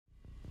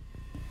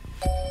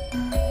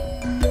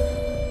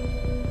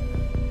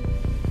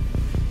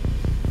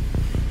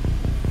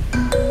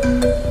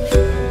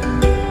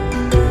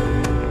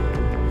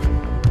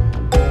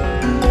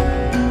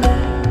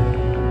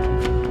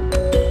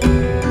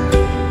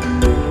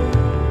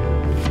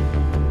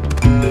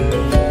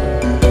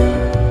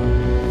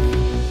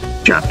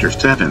Chapter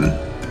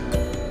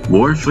 7,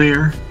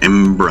 Warfare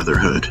and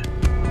Brotherhood.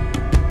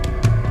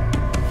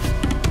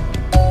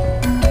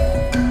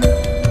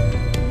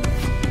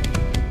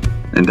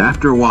 And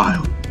after a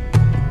while,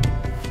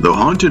 though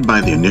haunted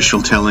by the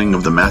initial telling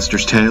of the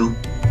Master's tale,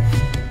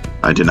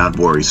 I did not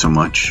worry so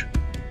much.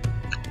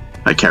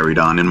 I carried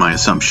on in my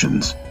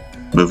assumptions,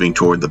 moving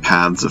toward the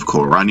paths of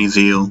Khoorhani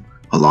zeal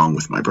along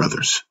with my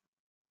brothers.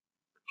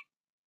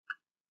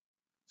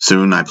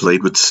 Soon I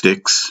played with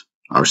sticks,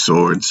 our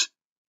swords,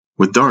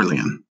 with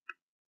Dalle,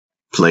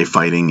 play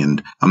fighting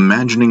and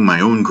imagining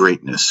my own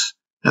greatness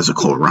as a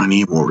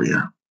Khoorlrhani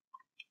warrior.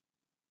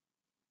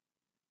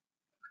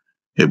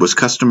 It was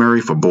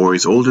customary for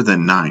boys older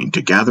than 9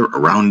 to gather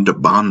around a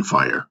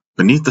bonfire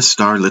beneath the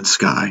starlit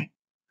sky.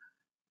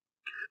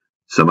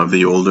 Some of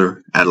the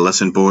older,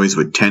 adolescent boys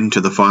would tend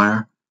to the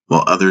fire,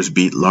 while others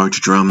beat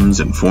large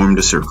drums and formed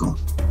a circle.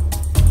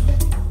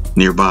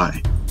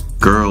 Nearby,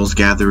 girls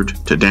gathered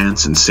to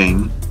dance and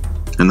sing,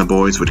 and the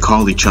boys would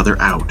call each other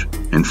out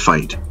and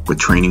fight with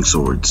training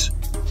swords.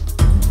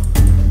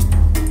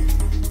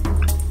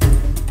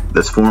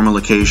 This formal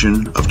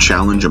occasion of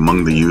challenge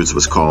among the youths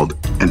was called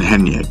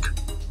Enhenyeg,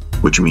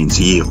 which means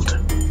yield.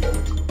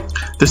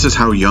 This is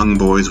how young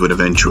boys would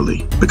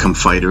eventually become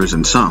fighters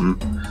and some,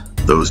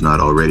 those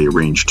not already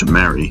arranged to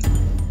marry,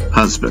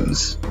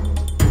 husbands.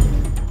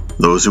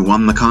 Those who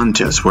won the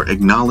contest were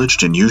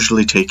acknowledged and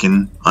usually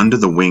taken under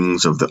the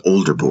wings of the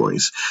older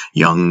boys,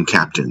 young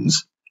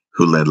captains,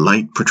 who led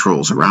light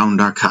patrols around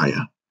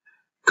Archaea,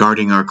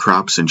 guarding our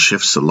crops and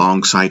shifts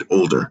alongside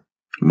older,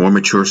 more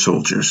mature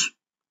soldiers.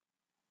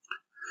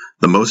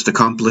 The most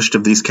accomplished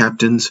of these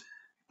captains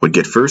would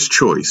get first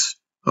choice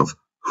of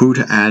who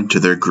to add to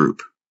their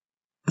group,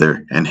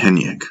 their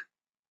Enhenyeg.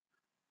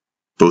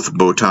 Both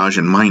Botaj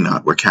and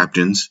Minot were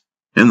captains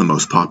and the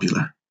most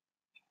popular.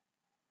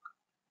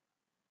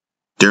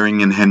 During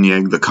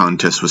Enhenyeg, the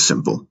contest was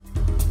simple.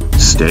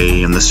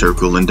 Stay in the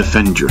circle and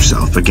defend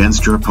yourself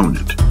against your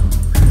opponent.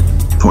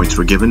 Points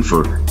were given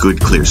for good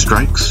clear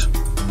strikes.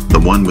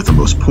 The one with the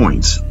most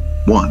points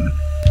won.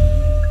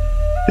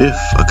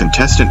 If a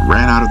contestant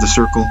ran out of the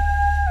circle,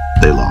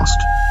 they lost.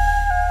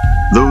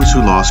 Those who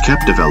lost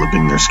kept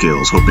developing their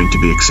skills, hoping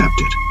to be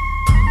accepted.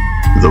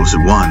 Those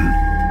who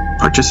won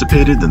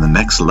participated in the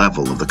next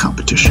level of the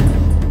competition,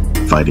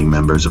 fighting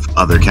members of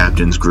other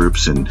captains'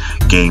 groups in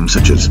games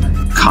such as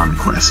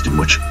Conquest, in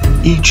which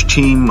each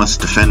team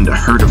must defend a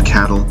herd of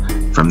cattle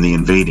from the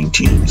invading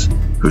teams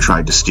who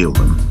tried to steal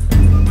them.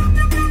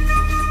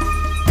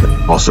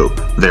 Also,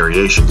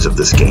 variations of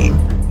this game,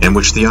 in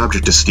which the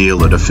object to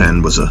steal or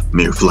defend was a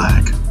mere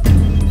flag.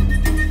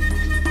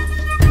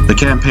 The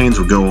campaigns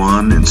would go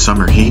on in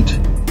summer heat,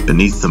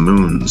 beneath the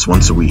moons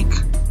once a week.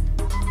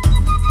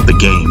 The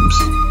games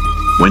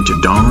went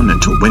to dawn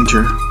until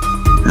winter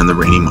and the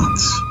rainy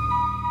months.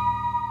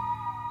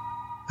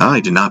 I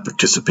did not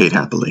participate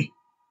happily.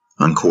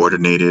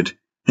 Uncoordinated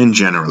and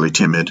generally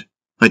timid,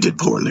 I did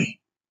poorly.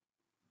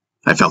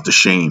 I felt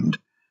ashamed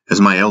as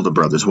my elder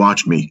brothers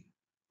watched me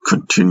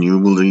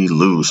continually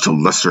lose to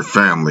lesser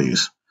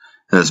families,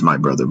 as my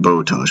brother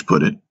Botaj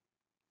put it.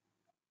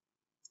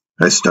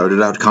 I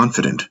started out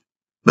confident,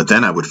 but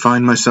then I would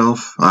find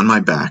myself on my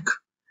back,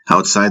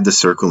 outside the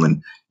circle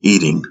and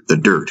eating the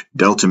dirt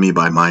dealt to me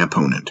by my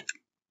opponent.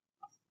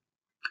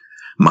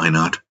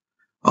 Minot,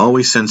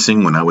 always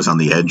sensing when I was on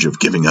the edge of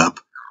giving up,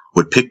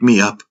 would pick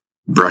me up,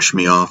 brush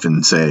me off,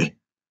 and say,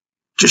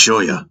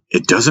 "Jeshibian,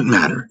 it doesn't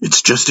matter,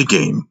 it's just a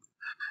game.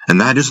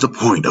 And that is the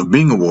point of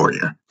being a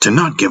warrior, to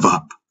not give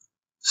up.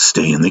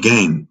 Stay in the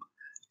game.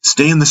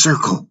 Stay in the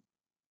circle."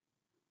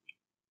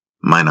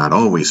 Minot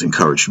always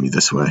encouraged me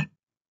this way.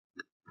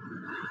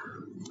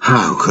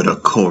 How could a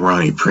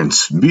Khoorhani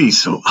prince be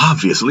so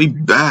obviously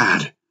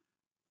bad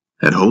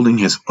at holding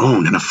his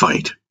own in a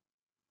fight?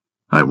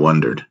 I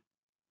wondered.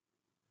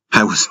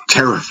 I was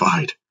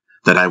terrified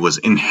that I was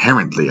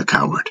inherently a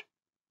coward.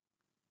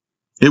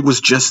 It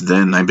was just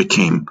then I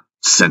became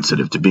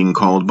sensitive to being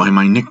called by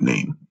my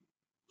nickname,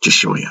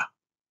 Jeshibian.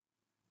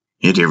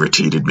 It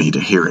irritated me to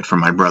hear it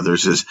from my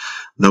brothers, as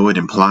though it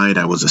implied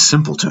I was a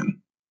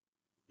simpleton.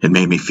 It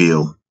made me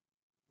feel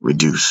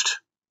reduced.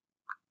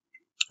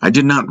 I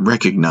did not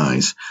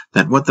recognize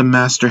that what the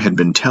master had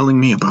been telling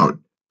me about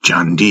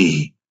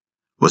Mandee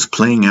was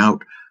playing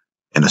out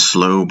in a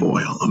slow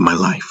boil of my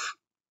life.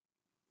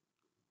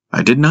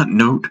 I did not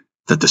note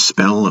that the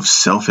spell of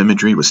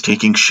self-imagery was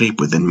taking shape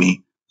within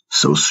me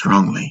so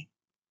strongly.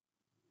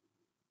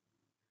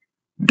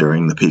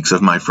 During the peaks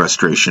of my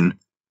frustration,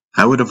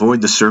 I would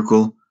avoid the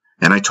circle,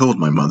 and I told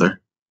my mother,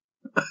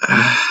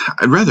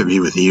 "I'd rather be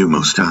with you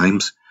most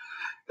times.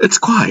 It's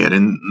quiet,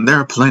 and there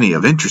are plenty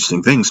of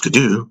interesting things to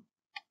do."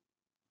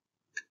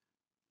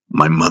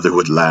 My mother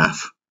would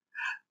laugh,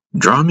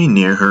 draw me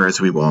near her as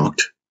we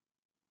walked,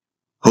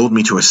 hold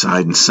me to her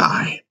side and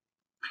sigh.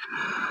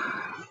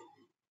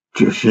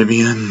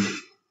 "Jeshibian,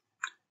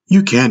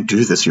 you can't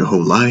do this your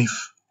whole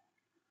life.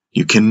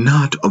 You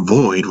cannot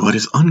avoid what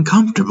is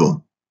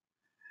uncomfortable.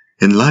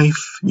 In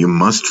life, you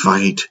must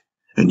fight,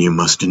 and you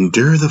must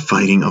endure the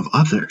fighting of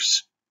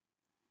others."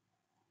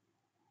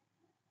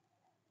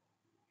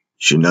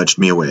 She nudged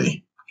me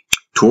away,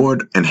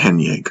 toward an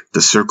henyeg,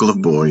 the circle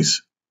of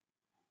boys.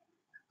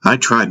 I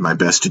tried my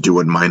best to do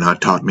what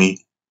Minot taught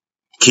me.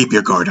 Keep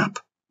your guard up.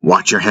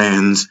 Watch your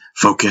hands.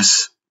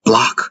 Focus.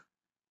 Block.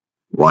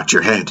 Watch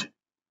your head.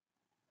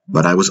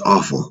 But I was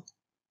awful.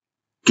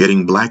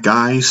 Getting black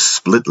eyes,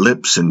 split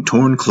lips, and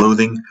torn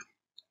clothing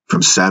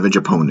from savage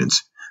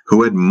opponents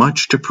who had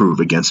much to prove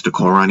against a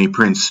Khoorhani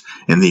prince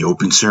in the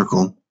open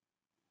circle.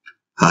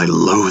 I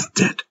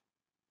loathed it.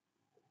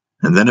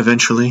 And then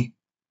eventually,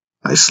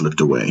 I slipped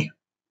away.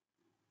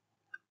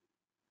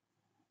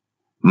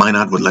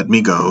 Minot would let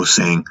me go,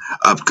 saying,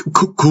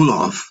 cool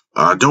off.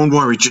 Don't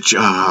worry,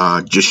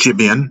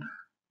 Jeshibian.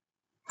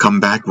 Come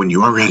back when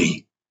you are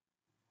ready.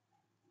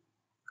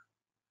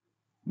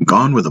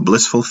 Gone were the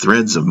blissful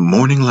threads of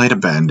morning light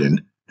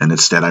abandoned, and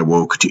instead I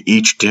woke to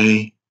each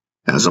day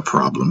as a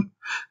problem.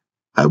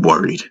 I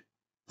worried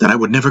that I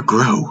would never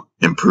grow,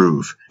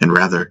 improve, and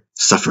rather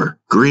suffer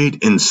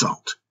great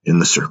insult in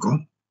the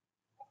circle.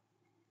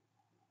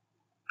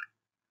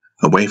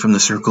 Away from the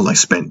circle, I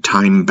spent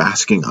time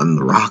basking on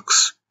the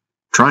rocks,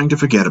 trying to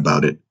forget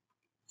about it,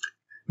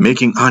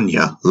 making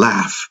Anya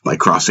laugh by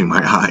crossing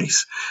my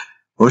eyes,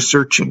 or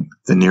searching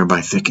the nearby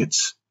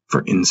thickets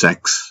for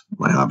insects,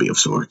 my hobby of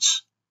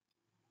sorts.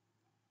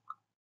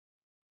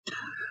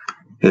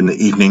 In the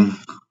evening,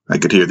 I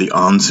could hear the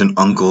aunts and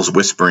uncles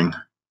whispering.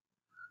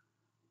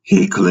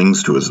 He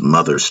clings to his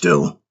mother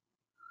still,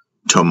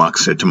 Tomak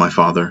said to my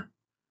father,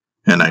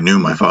 and I knew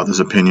my father's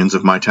opinions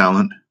of my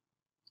talent.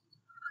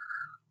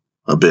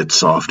 A bit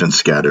soft and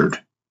scattered,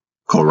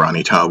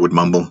 Khoorhani Ta would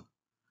mumble.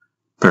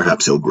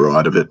 Perhaps he'll grow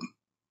out of it.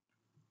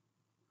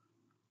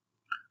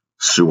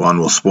 Suan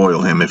will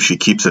spoil him if she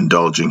keeps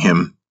indulging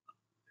him,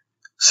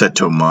 said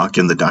Tomak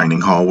in the dining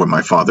hall where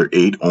my father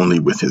ate only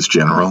with his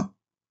general.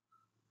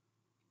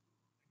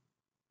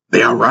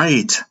 They are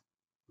right,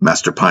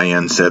 Master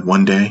Paen said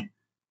one day.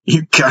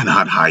 You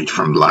cannot hide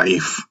from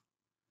life.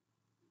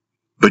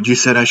 But you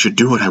said I should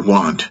do what I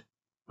want,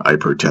 I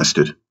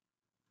protested.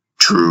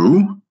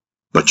 True,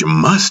 but you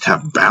must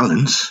have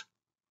balance.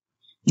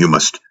 You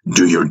must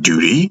do your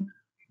duty,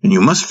 and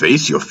you must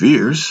face your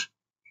fears.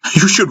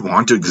 You should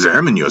want to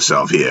examine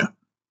yourself here.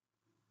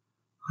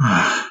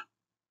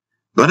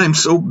 But I'm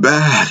so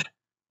bad,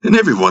 and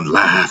everyone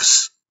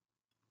laughs.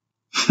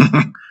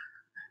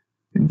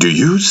 Do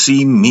you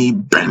see me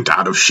bent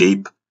out of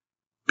shape?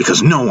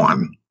 Because no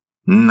one,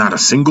 not a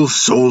single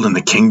soul in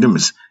the kingdom,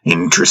 is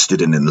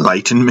interested in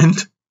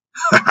enlightenment?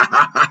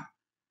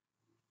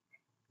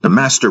 The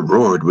master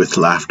roared with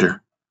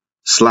laughter,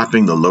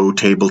 slapping the low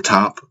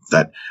tabletop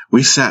that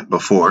we sat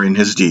before in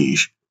his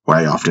diege, where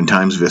I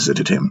oftentimes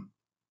visited him.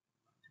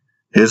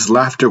 His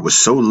laughter was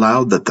so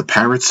loud that the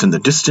parrots in the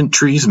distant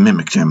trees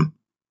mimicked him.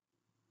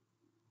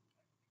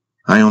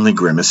 I only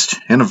grimaced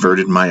and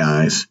averted my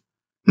eyes,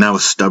 now a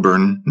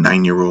stubborn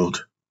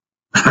 9-year-old.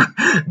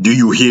 Do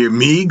you hear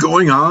me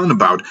going on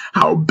about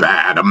how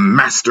bad a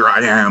master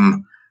I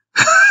am?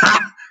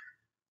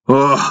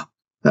 Oh,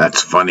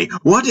 that's funny.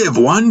 What if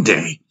one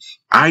day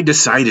I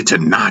decided to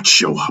not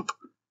show up?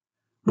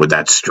 Would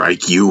that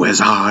strike you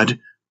as odd?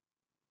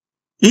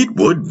 It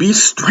would be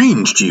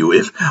strange to you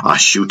if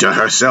Ashuta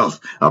herself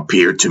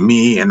appeared to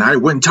me and I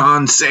went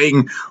on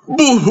saying,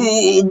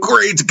 Boo-hoo,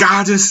 great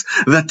goddess,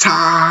 the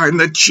Ta and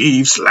the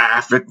chiefs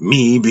laugh at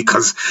me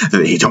because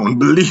they don't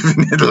believe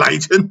in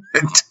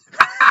enlightenment.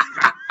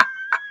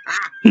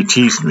 He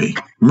teased me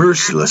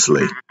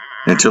mercilessly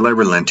until I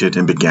relented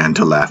and began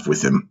to laugh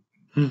with him.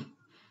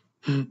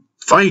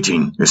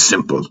 Fighting is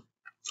simple.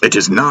 It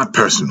is not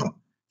personal.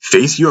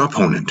 Face your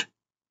opponent.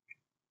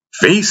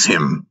 Face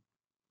him.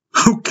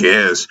 Who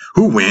cares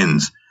who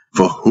wins?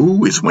 For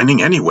who is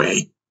winning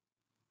anyway?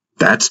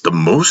 That's the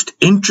most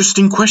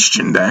interesting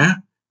question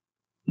there.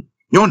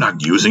 You're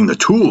not using the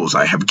tools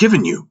I have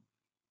given you.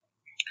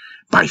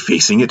 By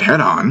facing it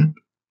head-on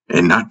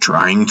and not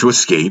trying to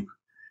escape,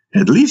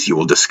 at least you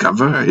will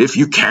discover if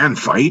you can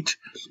fight,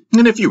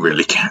 and if you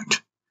really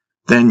can't,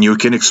 then you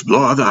can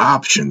explore other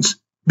options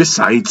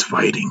besides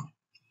fighting.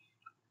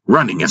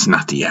 Running is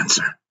not the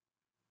answer.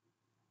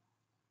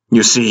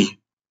 You see,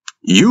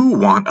 you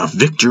want a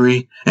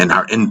victory and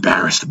are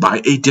embarrassed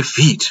by a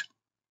defeat.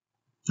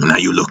 Now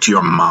you look to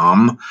your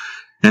mom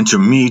and to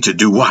me to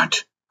do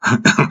what?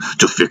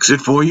 To fix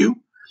it for you?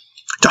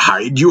 To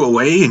hide you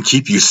away and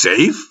keep you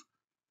safe?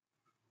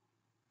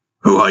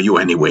 Who are you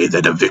anyway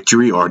that a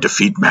victory or a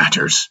defeat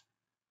matters?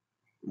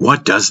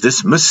 What does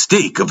this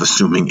mistake of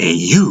assuming a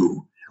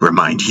you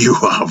remind you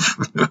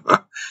of?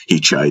 He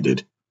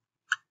chided.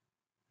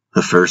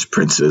 The first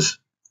princes,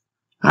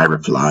 I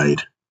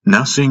replied,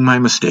 now seeing my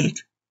mistake.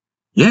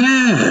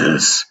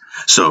 Yes,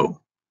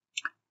 so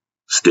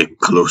stick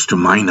close to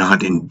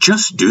Minot and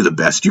just do the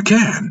best you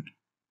can.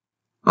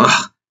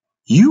 Ugh,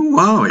 you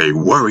are a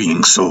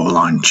worrying soul,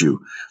 aren't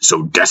you?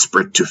 So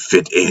desperate to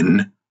fit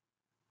in.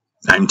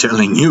 I'm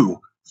telling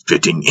you,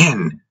 fitting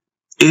in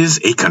is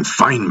a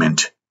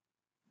confinement.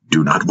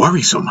 Do not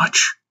worry so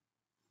much.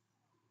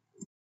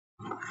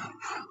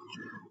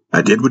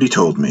 I did what he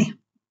told me,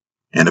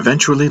 and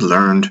eventually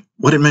learned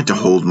what it meant to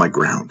hold my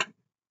ground.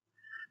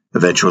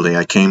 Eventually,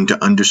 I came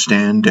to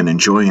understand and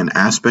enjoy an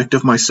aspect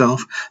of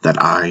myself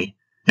that I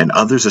and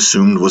others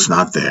assumed was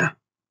not there.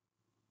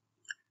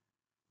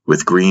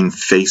 With green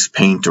face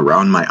paint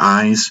around my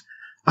eyes,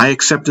 I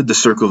accepted the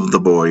circle of the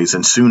boys,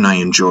 and soon I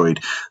enjoyed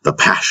the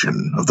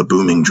passion of the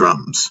booming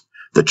drums,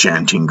 the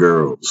chanting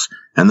girls,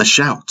 and the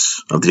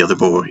shouts of the other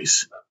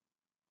boys.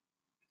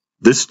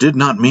 This did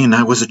not mean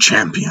I was a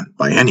champion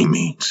by any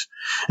means,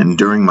 and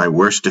during my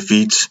worst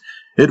defeats,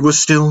 it was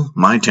still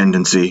my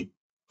tendency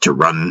to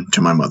run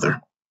to my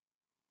mother.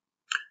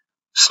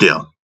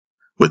 Still,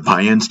 with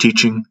Paen's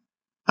teaching,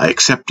 I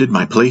accepted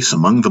my place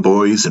among the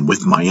boys, and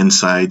with my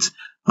insides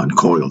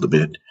uncoiled a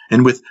bit,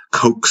 and with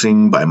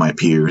coaxing by my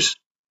peers,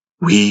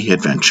 we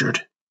adventured.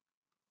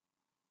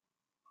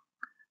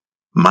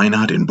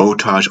 Minot and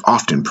Botage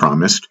often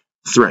promised,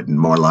 threatened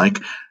more like,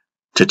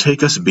 to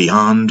take us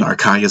beyond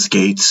Archaea's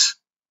gates,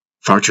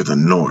 far to the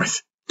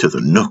north, to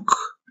the Nook.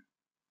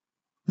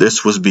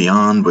 This was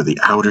beyond where the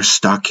outer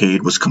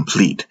stockade was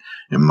complete,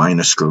 and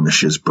minor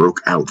skirmishes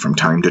broke out from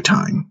time to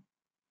time.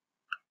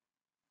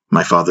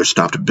 My father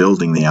stopped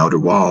building the outer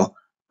wall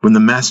when the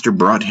master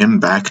brought him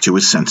back to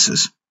his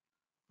senses,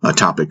 a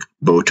topic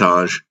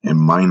Botage and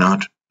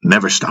Minot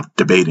never stopped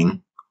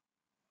debating.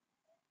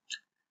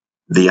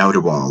 The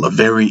outer wall, a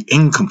very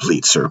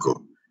incomplete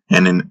circle,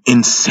 and an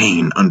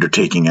insane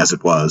undertaking as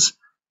it was,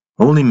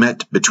 only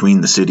met between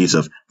the cities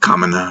of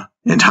Kamana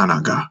and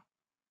Hanaga.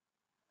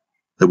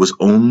 There was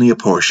only a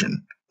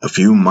portion, a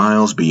few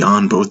miles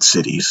beyond both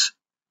cities,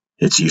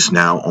 its use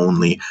now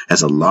only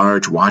as a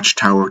large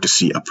watchtower to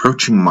see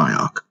approaching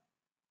Myok,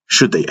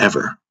 should they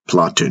ever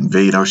plot to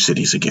invade our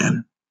cities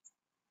again.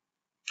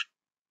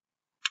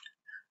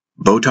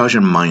 Botage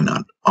and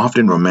Minot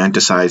often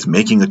romanticized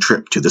making a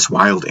trip to this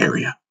wild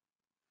area.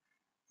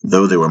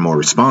 Though they were more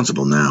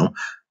responsible now,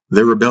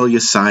 their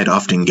rebellious side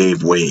often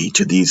gave way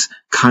to these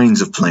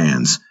kinds of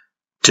plans,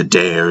 to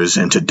dares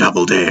and to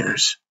double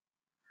dares.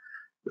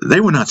 They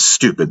were not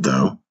stupid,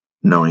 though,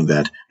 knowing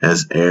that,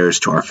 as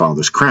heirs to our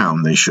father's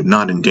crown, they should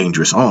not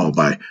endanger us all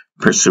by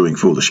pursuing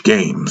foolish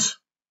games.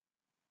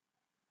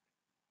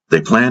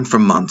 They planned for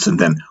months, and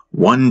then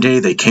one day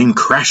they came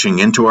crashing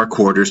into our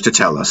quarters to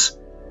tell us,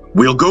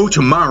 "We'll go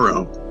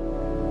tomorrow."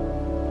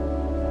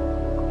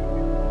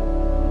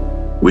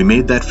 We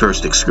made that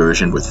first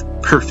excursion with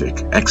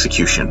perfect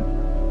execution,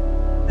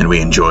 and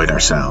we enjoyed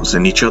ourselves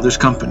and each other's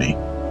company,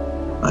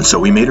 and so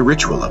we made a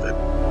ritual of it.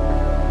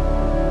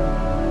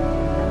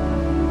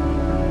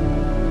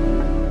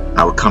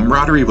 Our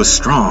camaraderie was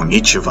strong,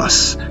 each of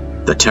us,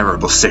 the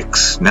terrible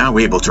six, now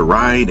able to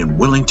ride and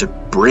willing to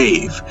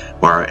brave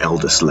where our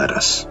eldest led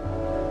us.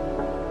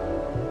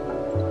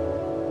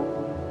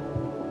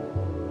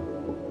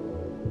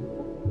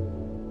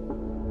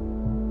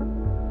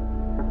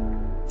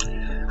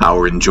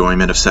 Our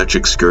enjoyment of such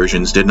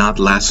excursions did not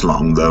last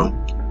long, though.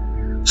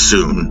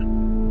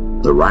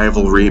 Soon, the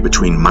rivalry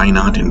between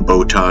Minot and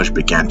Botage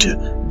began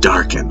to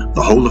darken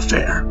the whole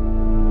affair.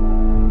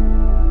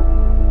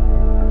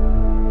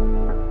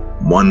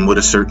 One would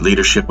assert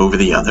leadership over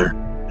the other,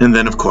 and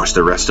then, of course,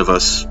 the rest of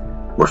us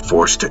were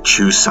forced to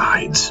choose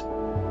sides.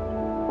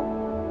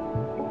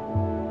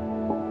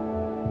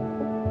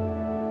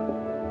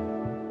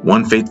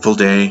 One fateful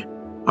day,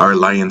 our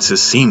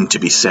alliances seemed to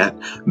be set,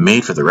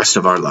 made for the rest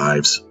of our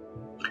lives.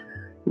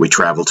 We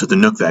traveled to the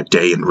Nook that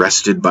day and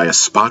rested by a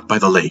spot by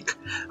the lake,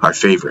 our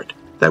favorite,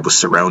 that was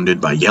surrounded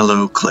by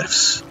yellow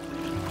cliffs.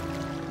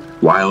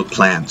 Wild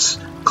plants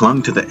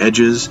clung to the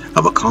edges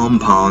of a calm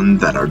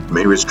pond that our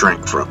mares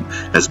drank from,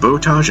 as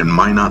Botage and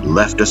Minot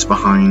left us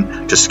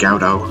behind to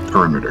scout our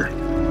perimeter.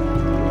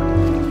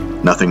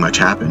 Nothing much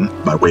happened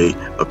by way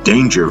of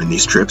danger in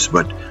these trips,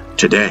 but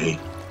today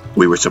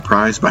we were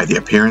surprised by the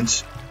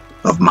appearance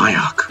of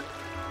Myok.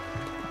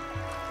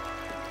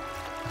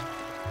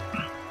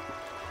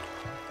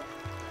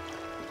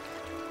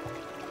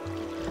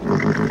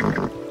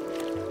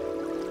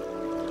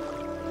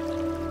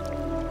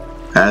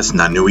 As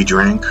Nanui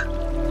drank,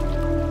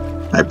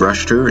 I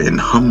brushed her and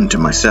hummed to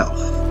myself.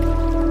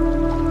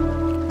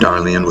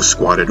 Darlian was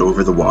squatted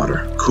over the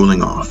water,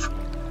 cooling off,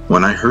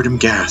 when I heard him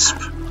gasp,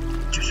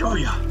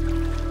 "Joya!"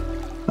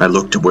 I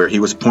looked to where he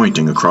was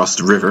pointing across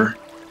the river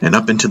and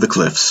up into the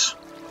cliffs.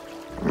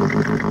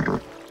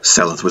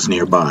 Seleth was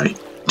nearby,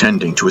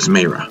 tending to his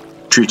mera,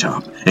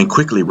 treetop, and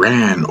quickly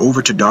ran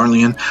over to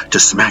Darlian to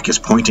smack his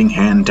pointing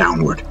hand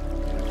downward.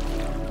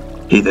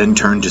 He then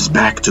turned his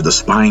back to the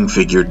spying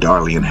figure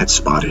Darlian had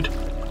spotted.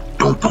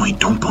 "Don't point,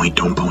 don't point,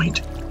 don't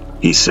point,"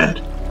 he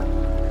said.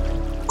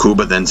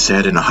 Kuba then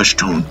said in a hushed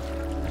tone,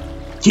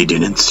 "He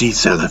didn't see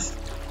Seleth.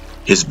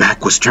 His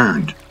back was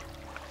turned."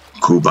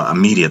 Kuba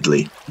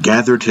immediately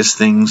gathered his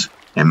things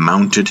and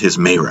mounted his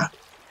mera,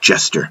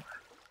 Jester,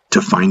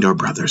 to find our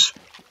brothers.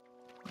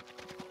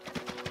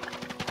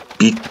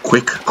 "Be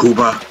quick,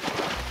 Kuba,"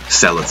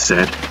 Seleth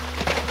said.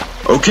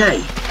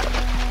 "Okay,"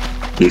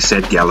 he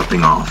said,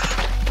 galloping off.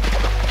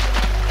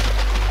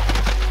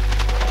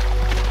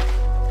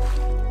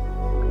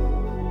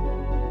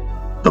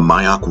 The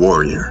Myok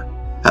warrior,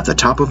 at the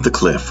top of the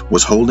cliff,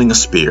 was holding a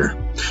spear,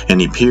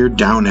 and he peered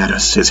down at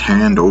us, his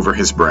hand over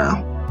his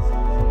brow.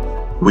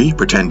 We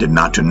pretended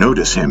not to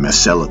notice him, as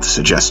Seleth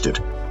suggested,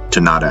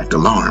 to not act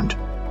alarmed.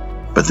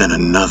 But then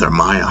another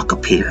Myok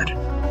appeared.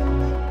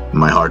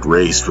 My heart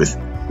raced with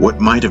what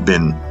might have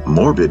been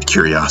morbid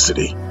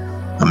curiosity,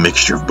 a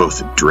mixture of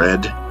both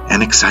dread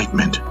and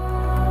excitement.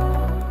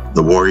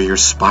 The warrior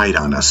spied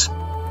on us,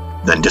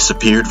 then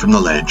disappeared from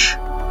the ledge.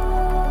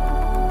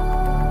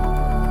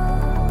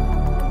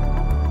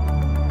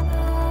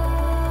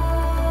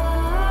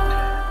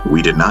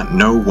 We did not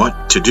know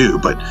what to do,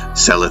 but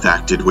Seleth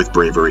acted with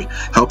bravery,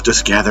 helped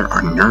us gather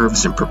our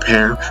nerves and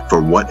prepare for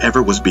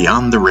whatever was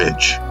beyond the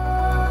ridge.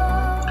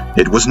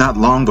 It was not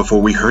long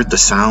before we heard the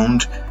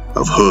sound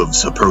of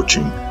hooves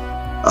approaching,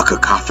 a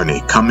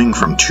cacophony coming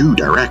from 2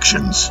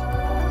 directions.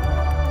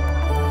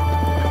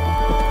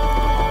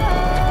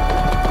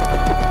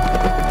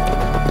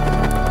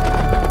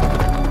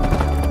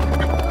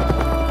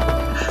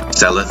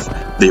 Seleth,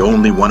 the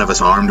only one of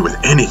us armed with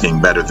anything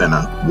better than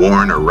a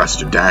worn or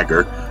rusted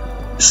dagger,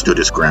 stood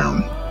his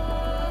ground.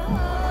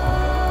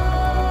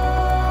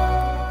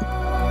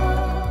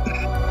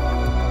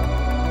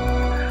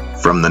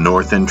 From the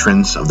north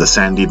entrance of the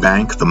sandy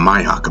bank, the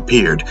Myok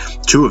appeared,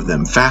 2 of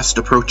them fast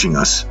approaching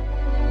us.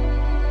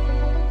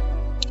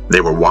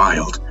 They were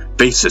wild,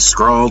 faces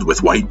scrawled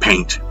with white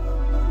paint.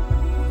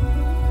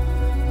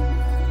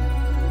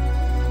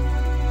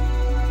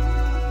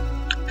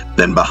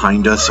 Then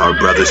behind us, our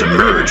brothers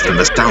emerged from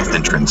the south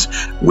entrance,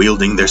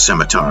 wielding their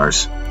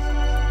scimitars.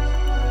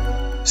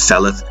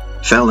 Seleth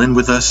fell in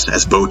with us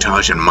as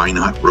Botaj and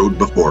Minot rode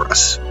before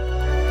us.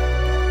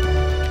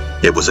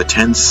 It was a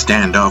tense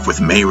standoff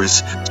with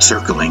Maris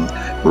circling,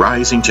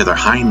 rising to their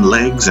hind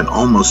legs and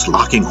almost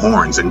locking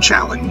horns in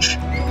challenge.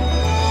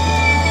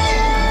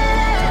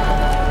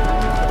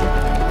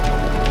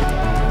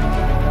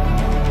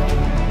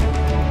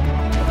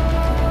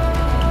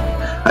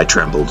 I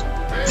trembled,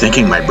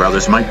 thinking my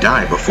brothers might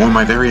die before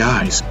my very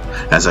eyes,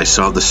 as I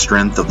saw the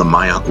strength of the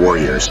Myok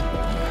warriors,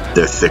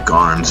 their thick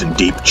arms and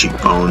deep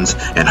cheekbones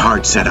and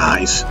hard-set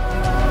eyes.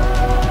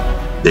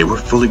 They were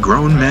fully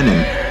grown men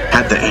and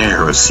had the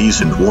air of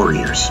seasoned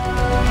warriors.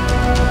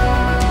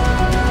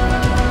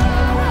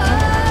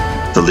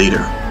 The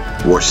leader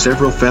wore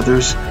several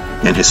feathers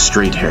and his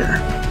straight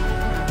hair.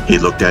 He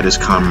looked at his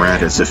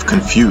comrade as if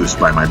confused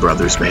by my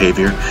brother's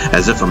behavior,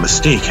 as if a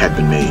mistake had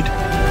been made.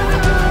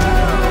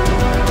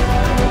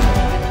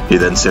 He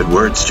then said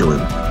words to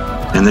him,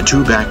 and the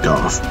 2 backed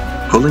off,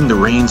 pulling the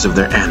reins of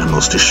their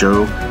animals to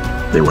show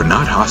they were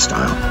not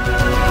hostile.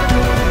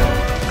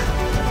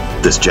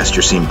 This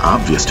gesture seemed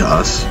obvious to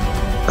us.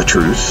 A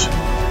truce.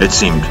 It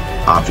seemed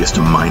obvious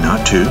to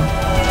Minot, too.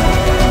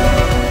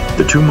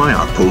 The 2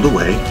 Myok pulled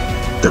away,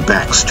 their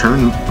backs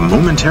turned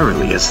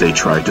momentarily as they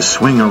tried to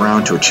swing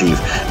around to achieve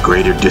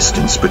greater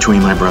distance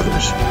between my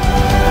brothers.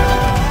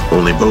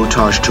 Only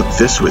Botaj took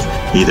this with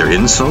either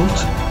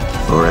insult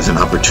or as an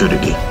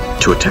opportunity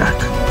to attack.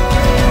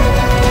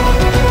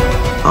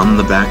 On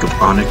the back of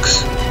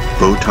Onyx,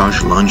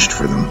 Botaj lunged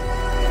for them.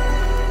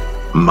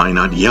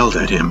 Minot yelled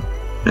at him,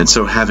 and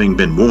so having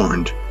been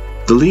warned,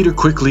 the leader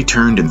quickly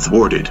turned and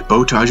thwarted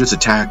Botaj's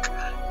attack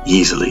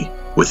easily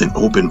with an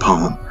open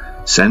palm,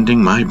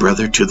 sending my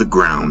brother to the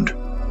ground.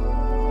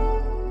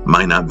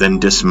 Minot then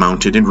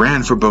dismounted and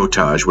ran for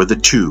Botaj, where the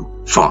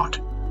 2 fought.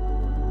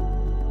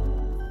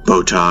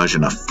 Botaj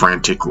in a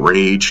frantic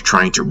rage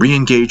trying to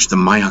re-engage the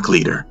Myok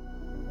leader.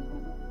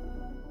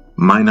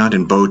 Minot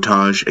and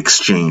Botaj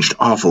exchanged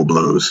awful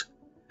blows,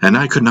 and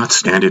I could not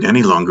stand it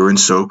any longer, and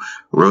so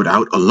rode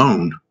out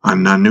alone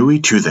on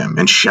Nanui to them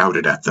and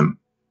shouted at them.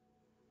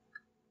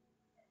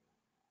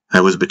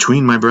 I was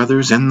between my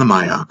brothers and the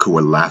Myok, who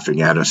were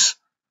laughing at us.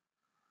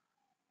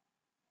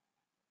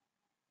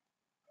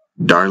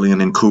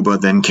 Darlian and Kuba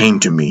then came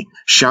to me,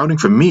 shouting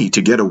for me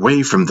to get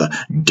away from the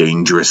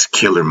dangerous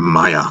killer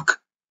Myok,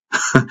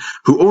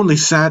 who only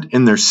sat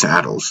in their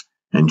saddles,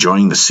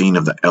 enjoying the scene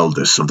of the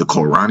eldest of the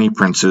Khoorhani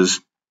princes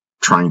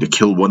trying to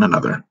kill one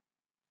another.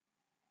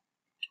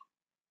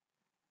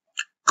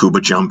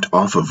 Kuba jumped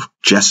off of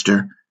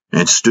Jester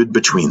and stood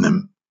between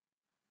them,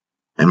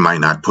 and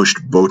Minot pushed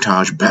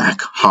Botaj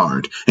back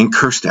hard and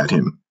cursed at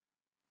him.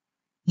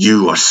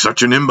 "You are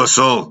such an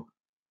imbecile,"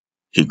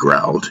 he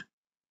growled.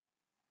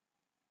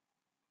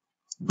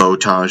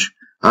 Botaj,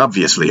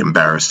 obviously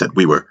embarrassed that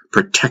we were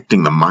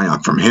protecting the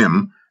Myok from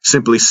him,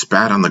 simply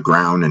spat on the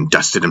ground and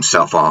dusted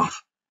himself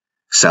off.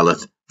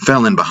 Seleth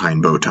fell in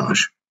behind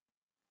Botaj.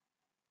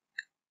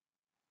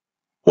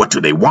 "What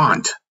do they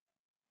want?"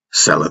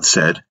 Seleth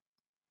said.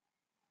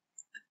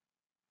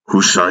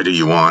 "Whose side are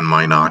you on,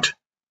 Minot?"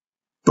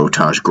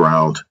 Botaj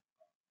growled.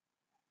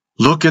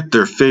 "Look at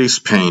their face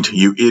paint,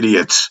 you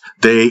idiots.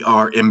 They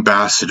are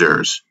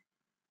ambassadors.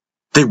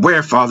 They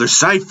wear Father's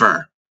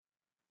cipher."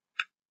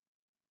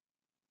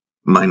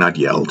 Minot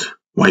yelled,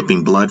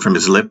 wiping blood from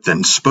his lip,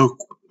 then spoke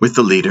with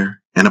the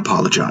leader and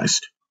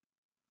apologized.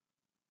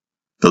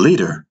 The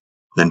leader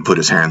then put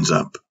his hands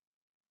up,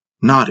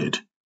 nodded,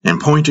 and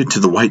pointed to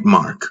the white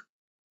mark,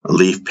 a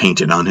leaf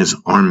painted on his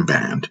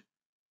armband,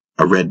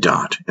 a red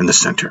dot in the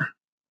center.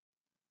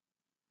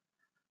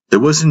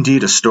 There was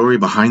indeed a story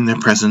behind their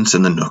presence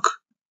in the nook.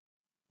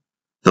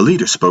 The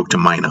leader spoke to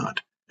Minot,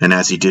 and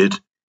as he did,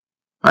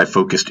 I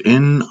focused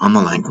in on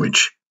the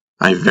language.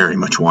 I very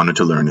much wanted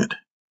to learn it.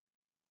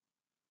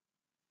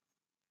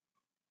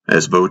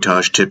 As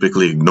Botaj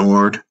typically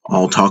ignored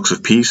all talks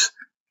of peace,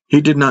 he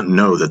did not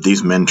know that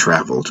these men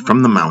traveled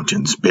from the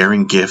mountains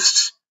bearing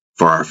gifts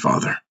for our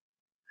father.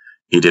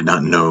 He did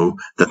not know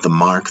that the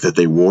mark that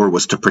they wore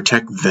was to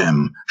protect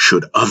them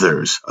should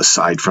others,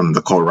 aside from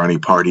the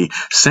Khoorhani party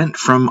sent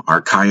from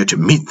Archaea to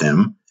meet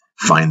them,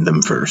 find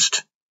them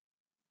first.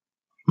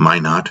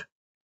 Minot,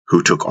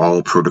 who took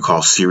all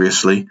protocol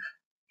seriously,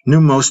 knew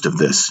most of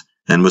this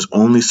and was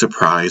only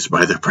surprised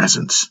by their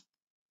presence.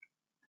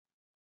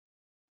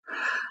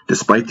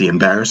 Despite the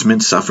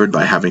embarrassment suffered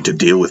by having to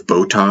deal with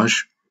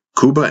Botaj,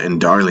 Kuba and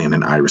Darlian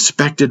and I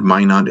respected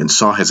Minot and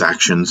saw his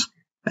actions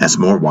as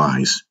more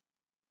wise.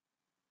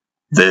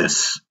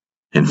 This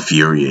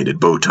infuriated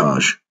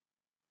Botaj.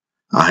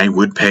 I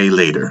would pay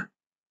later.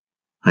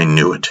 I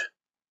knew it.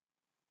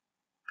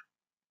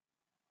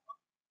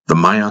 The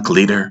Mayak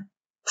leader,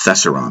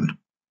 Thesseron,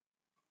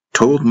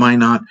 told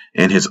Minot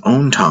in his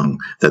own tongue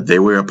that they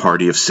were a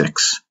party of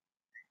 6.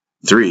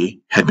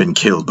 3 had been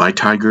killed by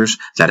tigers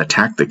that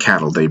attacked the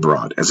cattle they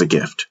brought as a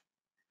gift.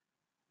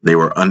 They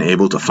were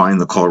unable to find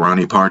the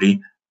Khoorhani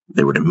party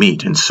they were to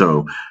meet, and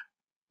so,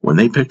 when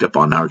they picked up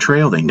on our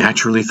trail, they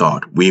naturally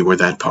thought we were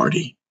that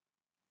party.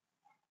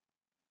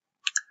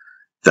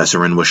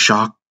 Thesseron was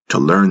shocked to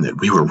learn that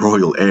we were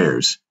royal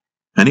heirs,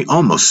 and he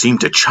almost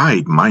seemed to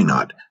chide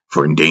Minot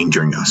for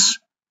endangering us.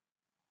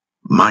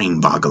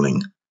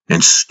 Mind-boggling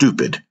and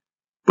stupid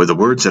were the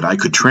words that I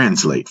could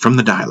translate from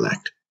the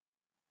dialect.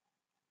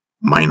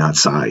 Minot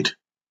sighed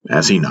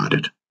as he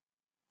nodded.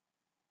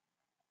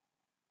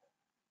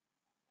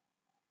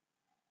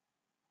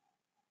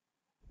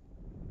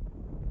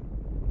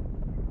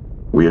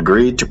 We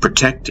agreed to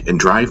protect and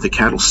drive the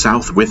cattle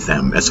south with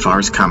them as far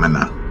as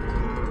Kamina.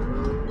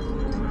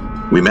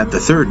 We met the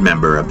 3rd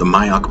member of the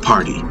Mayak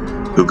party,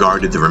 who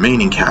guarded the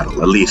remaining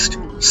cattle, at least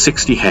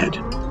 60 head.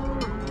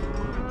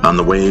 On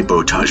the way,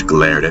 Botaj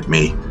glared at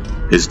me,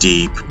 his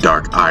deep,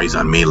 dark eyes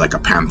on me like a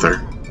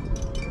panther.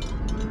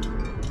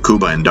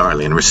 Kuba and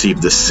Darlian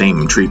received the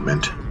same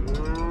treatment.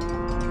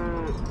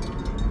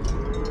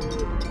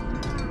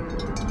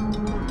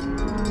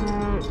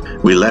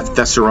 We left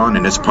Thesseron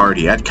and his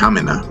party at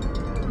Kamina,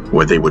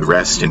 where they would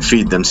rest and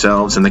feed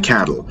themselves and the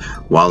cattle,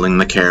 while in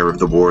the care of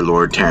the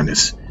warlord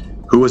Tanis,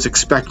 who was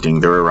expecting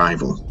their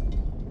arrival.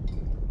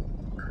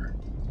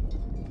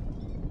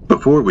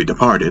 Before we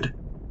departed,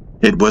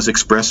 it was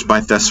expressed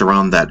by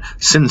Thesseron that,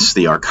 since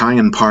the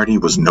Archaean party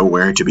was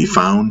nowhere to be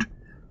found,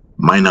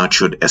 Minot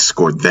should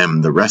escort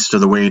them the rest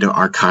of the way to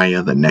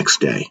Archaea the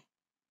next day.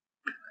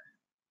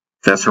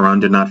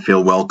 Thesseron did not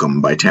feel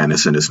welcome by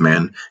Tanis and his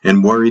men,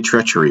 and worried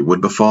treachery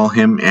would befall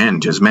him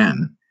and his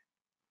men.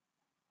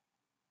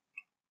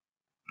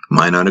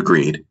 Minot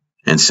agreed,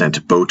 and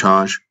sent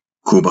Botaj,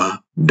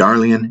 Kuba,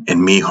 Darlian,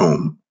 and me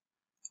home.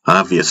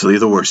 Obviously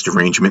the worst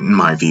arrangement in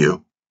my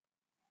view.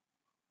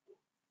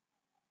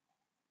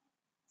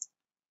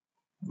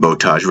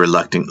 Botaj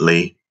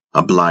reluctantly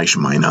obliged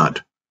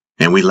Minot,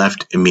 and we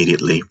left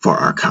immediately for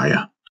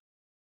Archaea.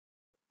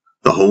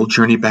 The whole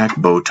journey back,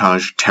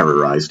 Botaj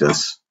terrorized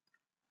us.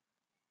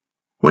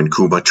 When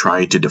Kuba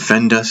tried to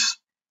defend us,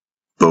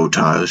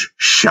 Botaj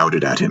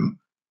shouted at him,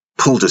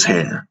 pulled his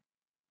hair,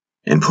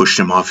 and pushed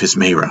him off his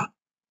Mera,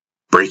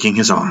 breaking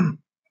his arm.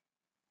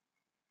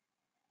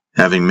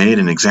 Having made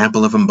an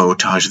example of him,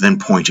 Botaj then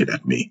pointed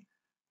at me,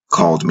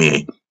 called me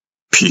a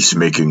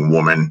peacemaking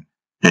woman,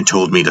 and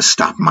told me to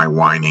stop my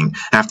whining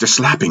after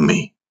slapping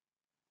me.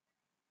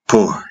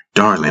 Poor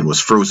Darlian was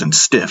frozen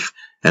stiff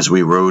as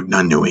we rode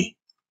Nanui.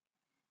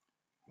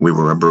 We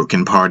were a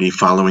broken party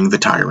following the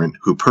tyrant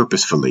who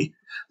purposefully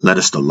led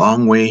us the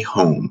long way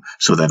home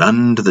so that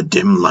under the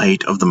dim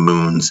light of the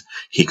moons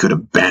he could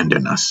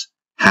abandon us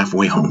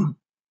halfway home.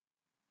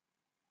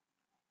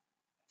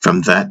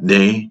 From that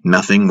day,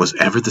 nothing was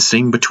ever the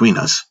same between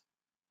us,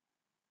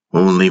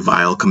 only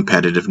vile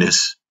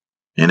competitiveness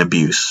and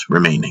abuse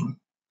remaining.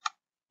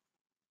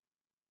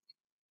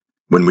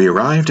 When we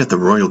arrived at the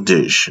royal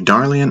dish,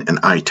 Darlian and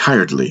I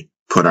tiredly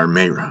put our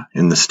Mera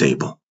in the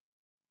stable.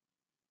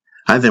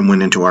 I then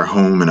went into our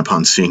home, and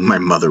upon seeing my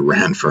mother,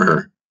 ran for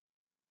her.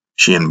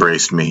 She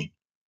embraced me.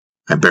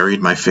 I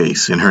buried my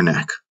face in her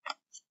neck.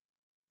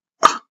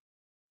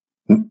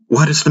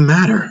 "What is the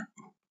matter?"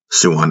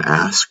 Suan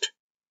asked.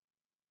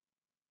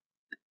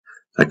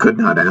 I could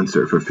not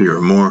answer for fear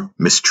of more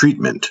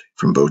mistreatment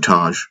from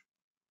Botaj.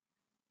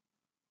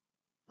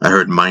 I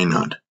heard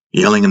Minot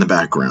yelling in the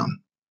background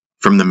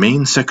from the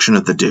main section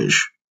of the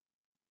dish.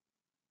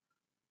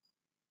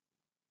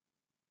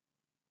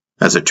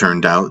 As it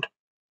turned out,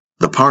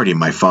 the party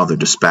my father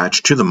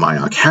dispatched to the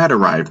Mayak had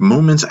arrived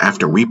moments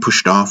after we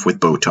pushed off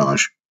with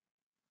Botaj.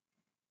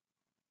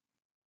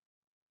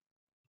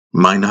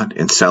 Minot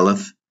and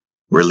Seleth,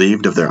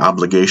 relieved of their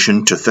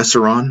obligation to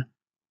Thesseron,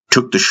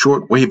 took the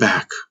short way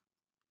back.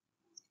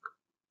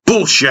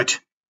 Bullshit!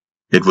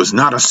 It was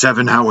not a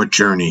 7-hour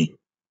journey.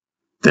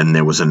 Then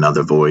there was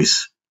another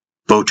voice,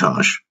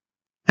 Botaj,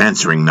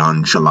 answering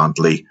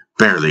nonchalantly,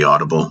 barely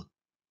audible.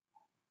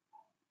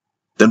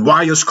 Then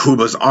why is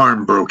Kuba's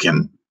arm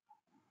broken?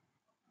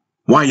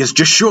 Why is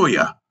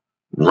Jeshibian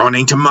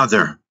running to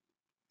Mother?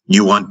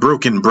 You want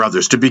broken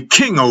brothers to be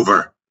king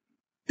over.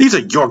 These are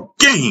your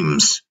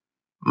games,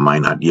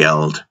 Minot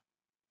yelled.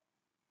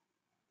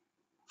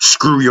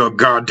 Screw your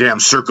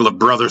goddamn circle of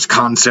brothers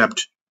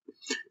concept.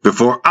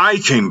 Before I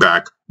came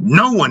back,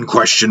 no one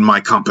questioned my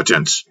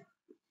competence.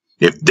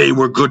 If they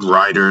were good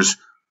riders,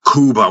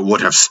 Kuba would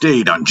have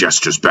stayed on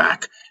Jester's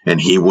back, and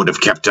he would have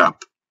kept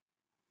up.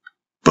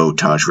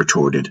 Botaj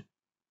retorted.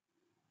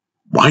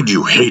 Why do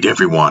you hate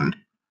everyone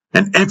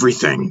and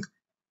everything?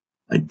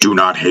 I do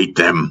not hate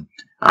them.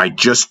 I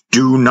just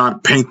do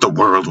not paint the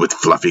world with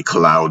fluffy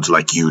clouds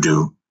like you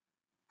do.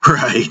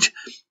 Right.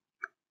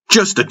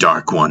 Just the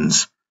dark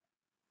ones.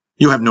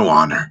 You have no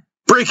honor,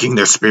 breaking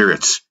their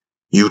spirits.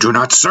 You do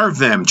not serve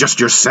them, just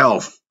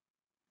yourself.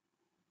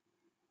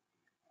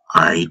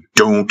 I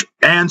don't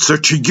answer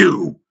to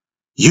you.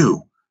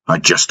 You are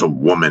just a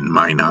woman,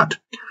 Minot.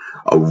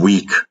 A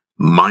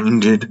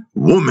weak-minded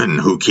woman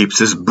who keeps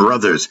his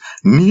brothers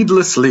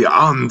needlessly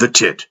on the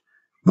tit.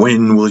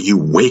 When will you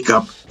wake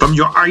up from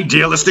your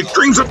idealistic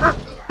dreams of her?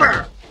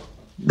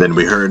 Then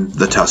we heard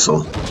the tussle,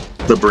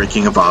 the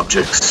breaking of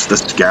objects, the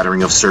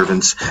scattering of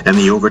servants, and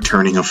the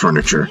overturning of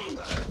furniture.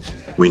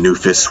 We knew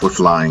fists were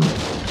flying.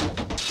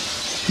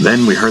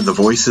 Then we heard the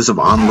voices of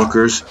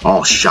onlookers,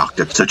 all shocked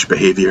at such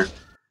behavior.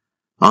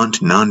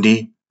 Aunt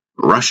Nandi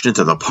rushed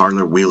into the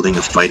parlor wielding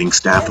a fighting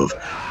staff of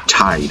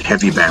tied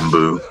heavy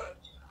bamboo.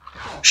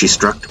 She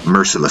struck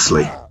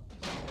mercilessly.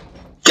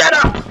 Get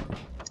up!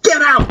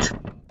 Get out!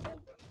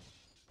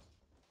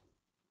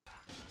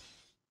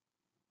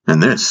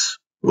 And this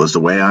was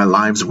the way our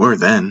lives were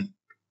then.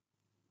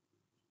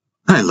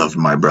 I loved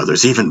my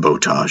brothers, even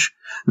Botaj.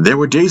 There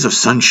were days of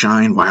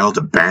sunshine, wild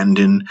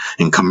abandon,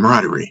 and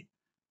camaraderie.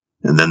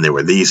 And then there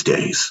were these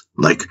days,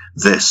 like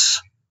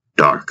this,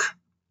 dark,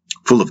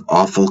 full of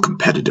awful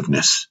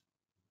competitiveness.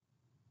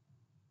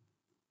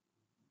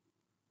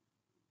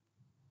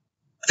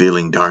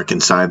 Feeling dark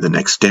inside the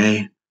next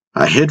day,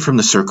 I hid from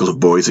the circle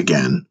of boys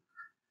again.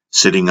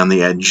 Sitting on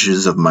the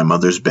edges of my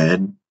mother's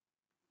bed,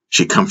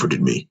 she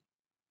comforted me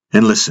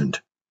and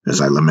listened as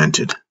I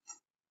lamented.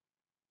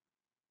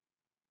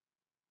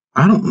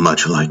 I don't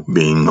much like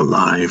being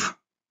alive,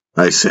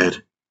 I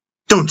said.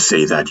 Don't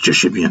say that,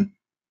 Jeshibian.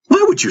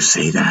 Why would you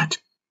say that?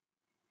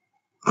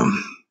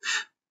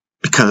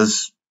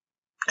 Because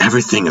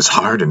everything is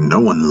hard and no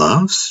one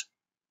loves?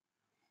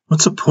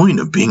 What's the point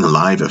of being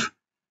alive if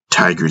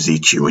tigers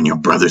eat you and your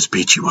brothers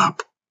beat you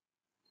up?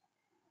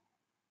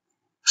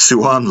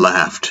 Suan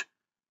laughed,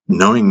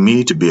 knowing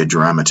me to be a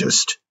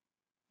dramatist.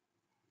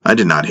 I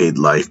did not hate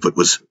life, but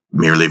was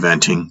merely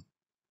venting,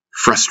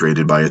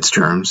 frustrated by its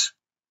terms.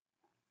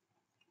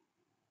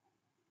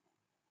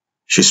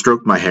 She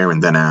stroked my hair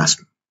and then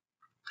asked,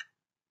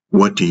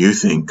 What do you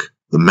think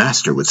the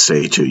master would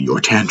say to your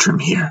tantrum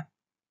here?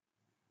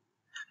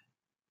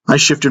 I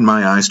shifted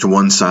my eyes to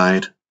one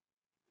side,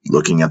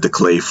 looking at the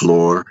clay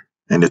floor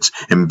and its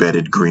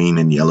embedded green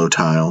and yellow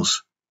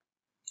tiles.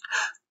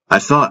 I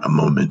thought a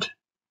moment,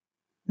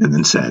 and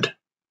then said,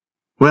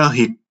 Well,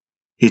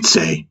 he'd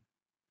say,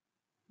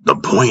 The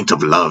point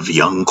of love,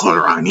 young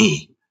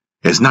Khoorlrhani,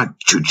 is not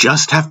to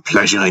just have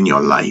pleasure in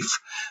your life,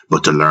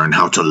 but to learn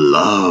how to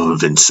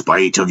love in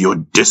spite of your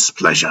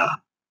displeasure.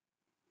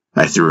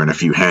 I threw in a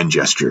few hand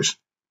gestures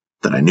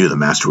that I knew the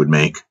master would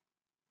make.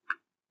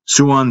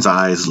 Suan's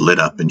eyes lit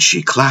up and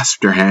she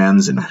clasped her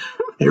hands and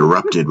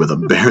erupted with a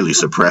barely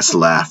suppressed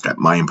laugh at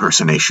my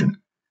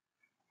impersonation.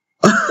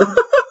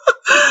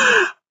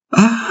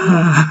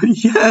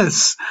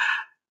 Yes,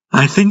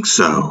 I think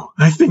so,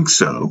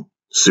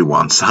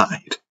 Suan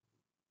sighed.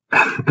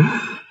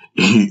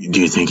 Do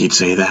you think he'd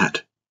say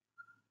that?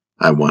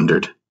 I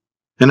wondered,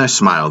 and I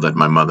smiled at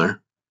my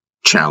mother,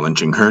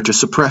 challenging her to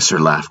suppress her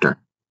laughter,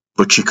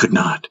 but she could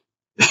not.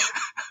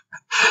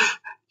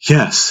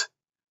 Yes,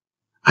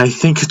 I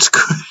think it's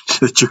good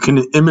that you can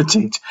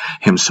imitate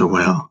him so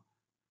well.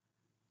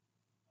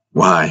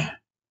 Why?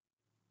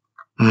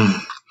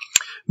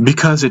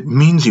 Because it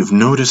means you've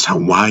noticed how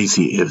wise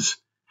he is,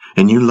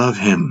 and you love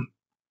him,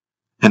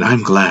 and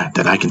I'm glad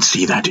that I can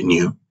see that in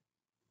you.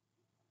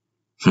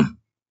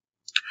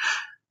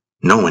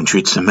 No one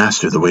treats the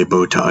master the way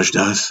Botaj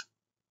does.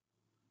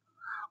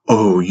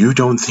 Oh, you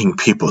don't think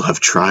people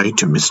have tried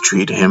to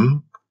mistreat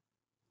him?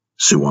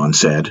 Suan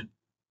said.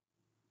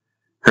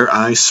 Her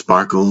eyes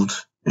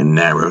sparkled and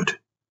narrowed.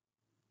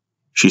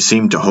 She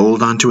seemed to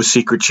hold on to a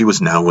secret she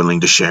was now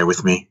willing to share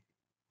with me.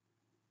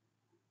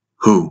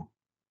 Who?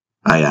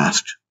 I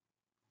asked.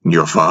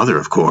 Your father,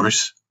 of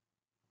course,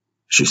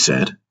 she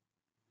said.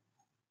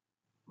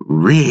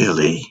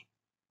 Really?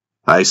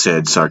 I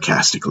said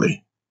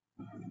sarcastically.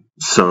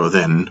 So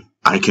then,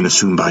 I can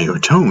assume by your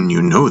tone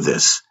you know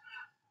this.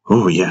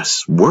 Oh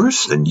yes,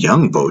 worse than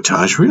young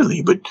Botaj,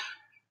 really, but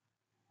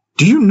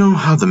do you know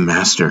how the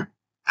master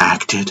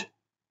acted?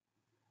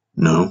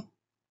 No.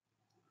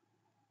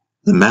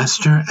 The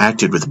master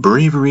acted with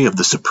bravery of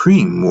the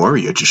supreme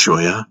warrior,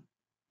 Jeshibian,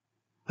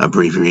 a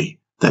bravery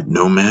that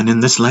no man in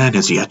this land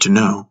has yet to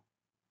know.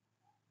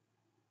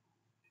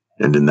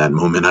 And in that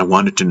moment I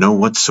wanted to know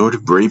what sort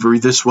of bravery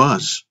this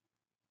was.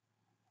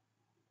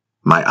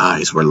 My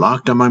eyes were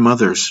locked on my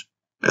mother's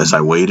as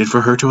I waited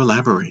for her to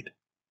elaborate.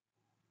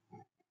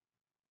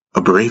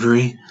 A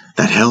bravery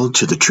that held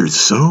to the truth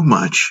so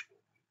much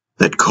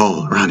that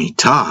Khoorlrhani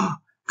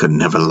could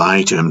never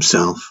lie to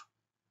himself.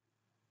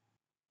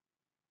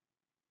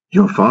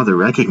 Your father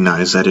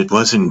recognized that it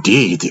was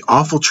indeed the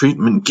awful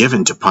treatment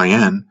given to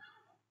Paen,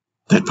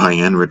 that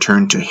Paen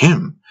returned to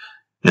him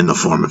in the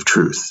form of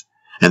truth,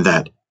 and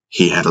that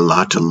he had a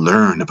lot to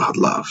learn about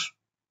love.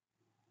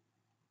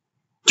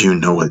 Do you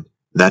know what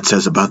that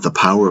says about the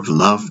power of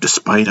love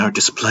despite our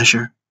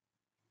displeasure?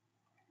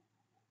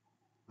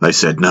 I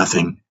said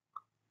nothing,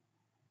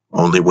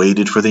 only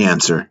waited for the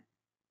answer,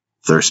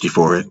 thirsty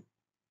for it.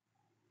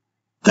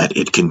 That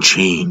it can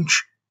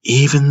change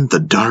even the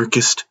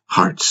darkest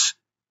hearts,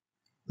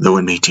 though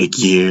it may take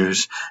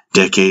years,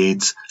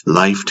 decades,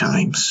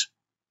 lifetimes.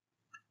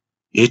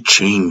 It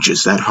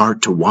changes that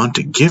heart to want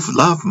to give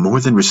love more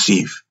than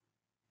receive.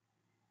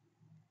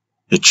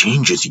 It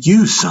changes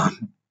you,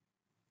 son.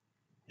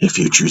 If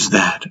you choose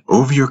that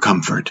over your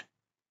comfort,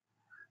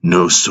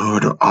 no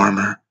sword or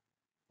armor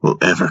will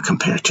ever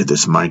compare to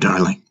this, my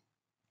darling.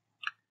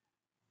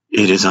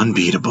 It is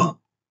unbeatable.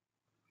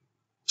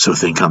 So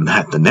think on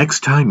that the next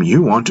time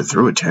you want to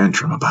throw a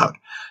tantrum about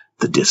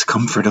the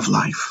discomfort of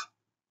life.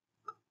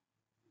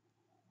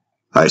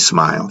 I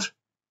smiled.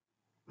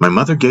 My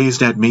mother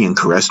gazed at me and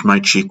caressed my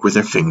cheek with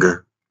her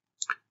finger.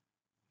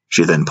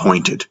 She then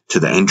pointed to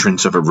the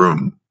entrance of a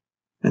room,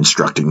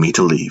 instructing me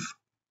to leave.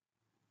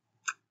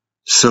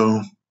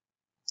 So,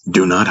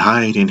 do not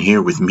hide in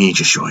here with me,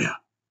 Jeshibian.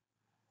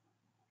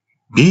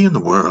 Be in the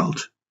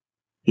world,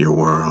 your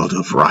world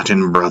of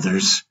rotten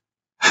brothers,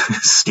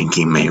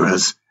 stinky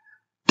meras,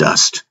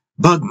 dust,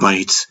 bug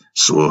bites,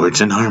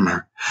 swords, and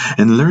armor,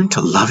 and learn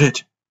to love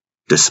it,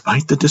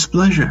 despite the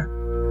displeasure.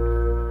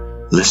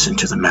 Listen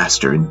to the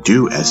master and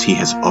do as he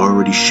has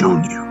already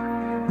shown you,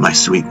 my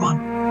sweet one.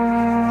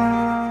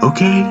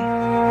 Okay?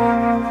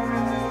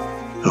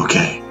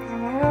 Okay,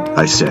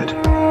 I said,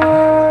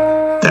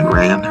 then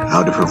ran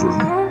out of her room.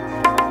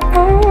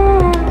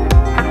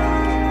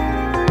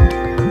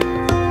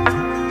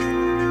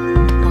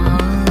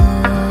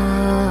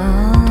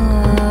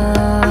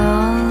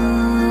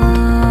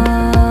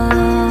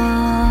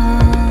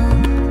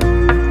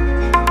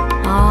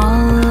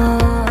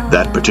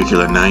 That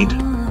particular night,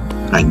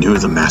 I knew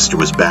the master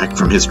was back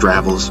from his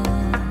travels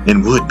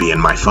and would be in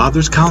my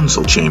father's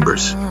council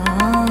chambers.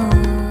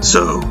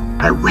 So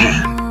I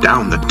ran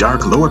down the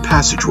dark lower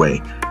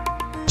passageway,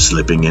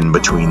 slipping in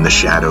between the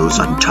shadows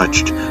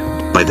untouched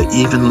by the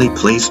evenly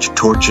placed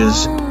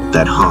torches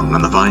that hung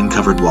on the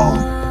vine-covered wall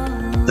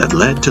that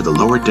led to the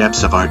lower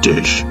depths of our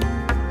dish.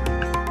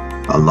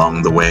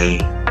 Along the way,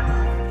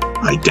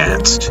 I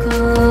danced.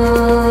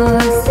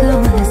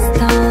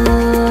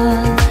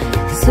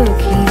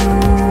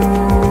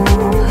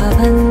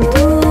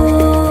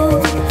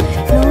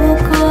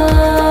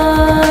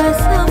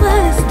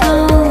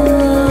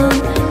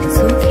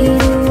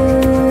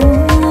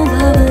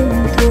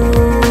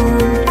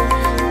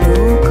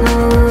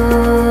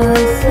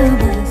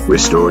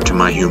 Restored to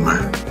my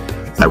humor,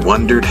 I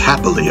wondered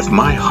happily if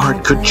my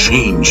heart could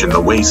change in the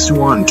way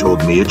Suan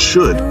told me it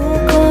should.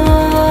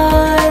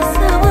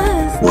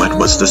 What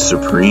was the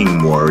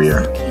supreme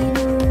warrior?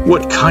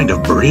 What kind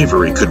of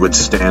bravery could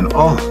withstand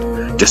all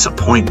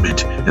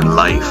disappointment in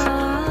life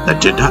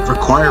that did not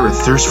require a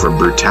thirst for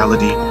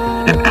brutality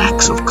and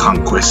acts of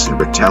conquest and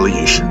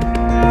retaliation?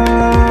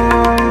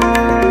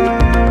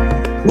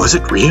 Was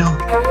it real?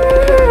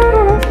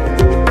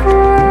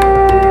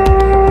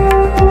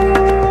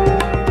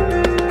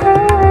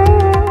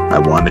 I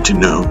wanted to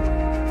know.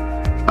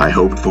 I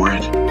hoped for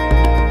it,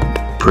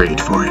 prayed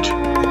for it.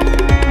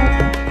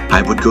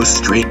 I would go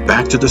straight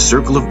back to the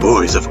circle of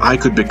boys if I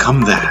could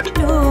become that.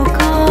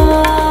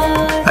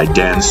 I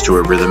danced to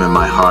a rhythm in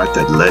my heart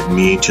that led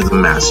me to the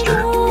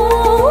master.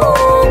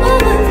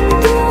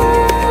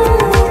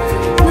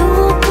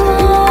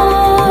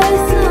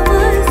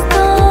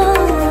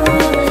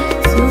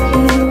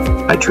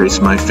 I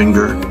traced my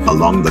finger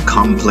along the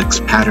complex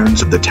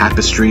patterns of the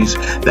tapestries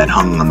that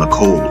hung on the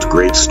cold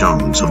gray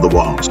stones of the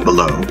walls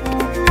below.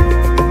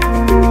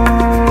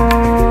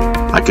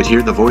 I could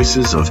hear the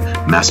voices of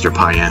Master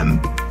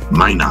Paen,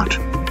 Minot,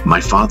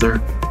 my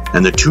father,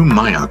 and the two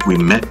Mayak we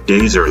met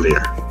days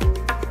earlier.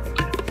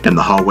 In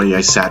the hallway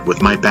I sat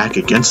with my back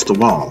against the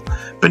wall,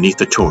 beneath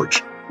the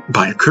torch,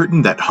 by a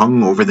curtain that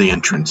hung over the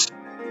entrance.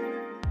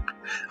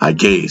 I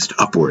gazed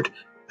upward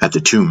at the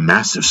two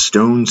massive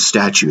stone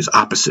statues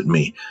opposite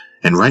me,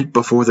 and right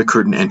before the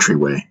curtain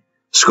entryway,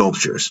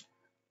 sculptures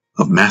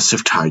of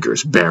massive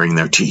tigers baring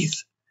their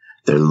teeth,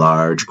 their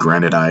large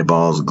granite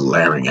eyeballs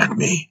glaring at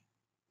me.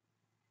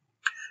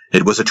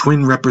 It was a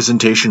twin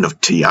representation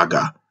of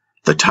Tiaga,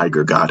 the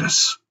tiger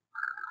goddess.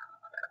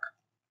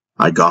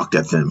 I gawked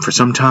at them for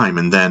some time,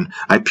 and then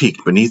I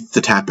peeked beneath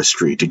the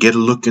tapestry to get a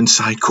look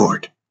inside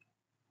court.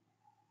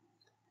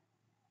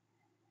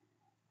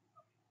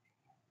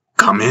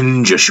 "Come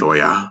in,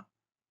 Jeshibian,"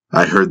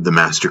 I heard the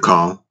master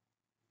call.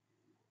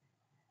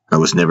 I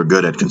was never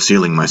good at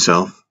concealing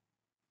myself.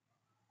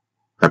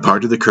 I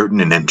parted the curtain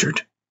and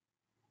entered.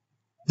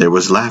 There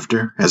was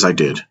laughter as I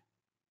did.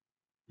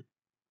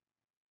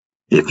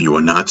 "If you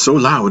were not so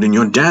loud in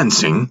your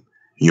dancing,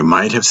 you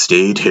might have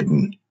stayed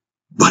hidden.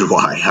 But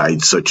why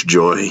hide such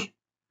joy?"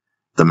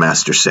 the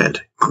master said,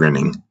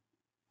 grinning.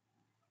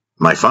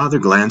 My father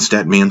glanced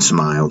at me and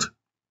smiled.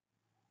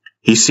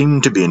 He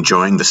seemed to be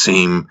enjoying the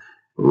same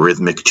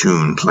rhythmic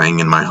tune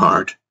playing in my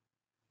heart,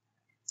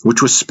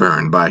 which was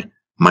spurned by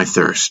my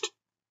thirst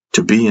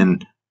to be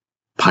in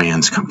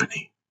Paen's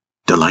company.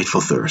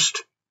 Delightful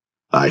thirst.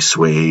 I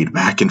swayed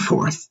back and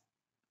forth,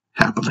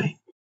 happily.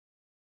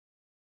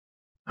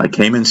 I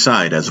came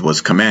inside as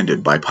was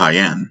commanded by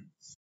Paen,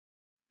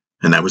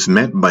 and I was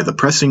met by the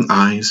pressing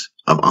eyes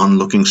of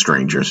onlooking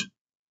strangers.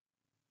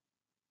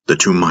 The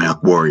 2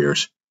 Mayak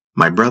warriors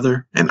my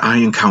brother and I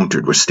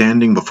encountered were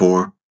standing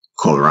before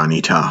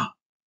Khoorhani Ta.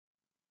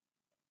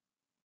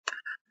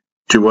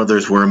 2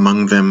 others were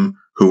among them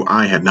who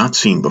I had not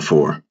seen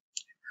before.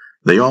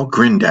 They all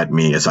grinned at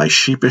me as I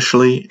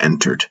sheepishly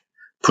entered,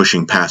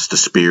 pushing past the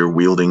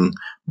spear-wielding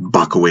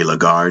Bakuela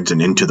guards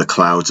and into the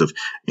clouds of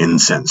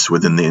incense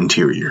within the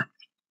interior.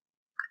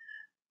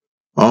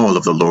 All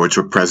of the lords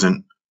were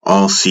present,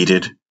 all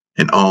seated,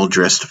 and all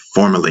dressed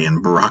formally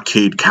in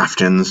brocade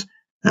kaftans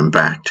and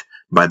backed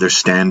by their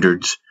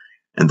standards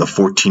and the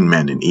 14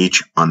 men in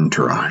each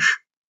entourage.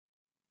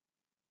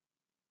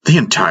 The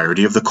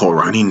entirety of the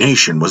Khoorhani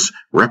nation was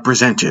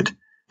represented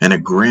in a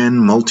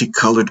grand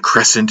multicolored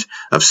crescent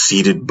of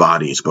seated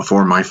bodies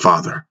before my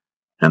father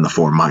and the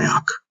 4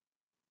 Mayak.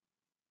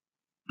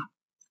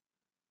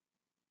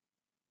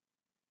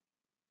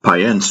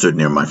 Paen stood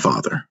near my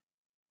father.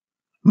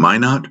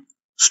 Minot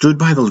stood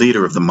by the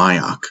leader of the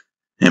Mayak,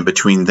 and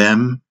between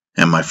them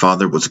and my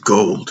father was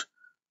gold,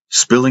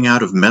 spilling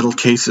out of metal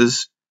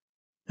cases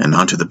and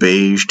onto the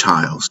beige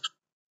tiles,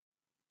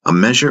 a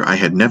measure I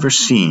had never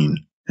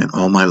seen in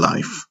all my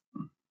life.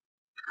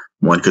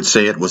 One could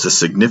say it was a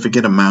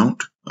significant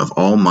amount of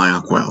all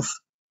Mayak wealth.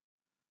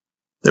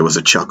 There was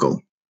a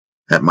chuckle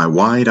at my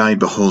wide-eyed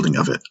beholding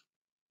of it.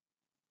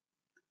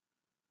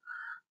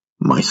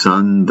 "My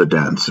son, the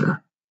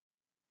dancer,"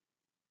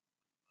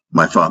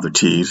 my father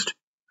teased,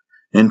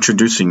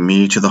 introducing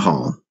me to the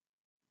hall.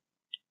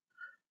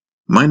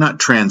 Minot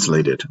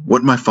translated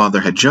what my father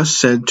had just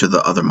said to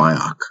the other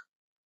Mayak.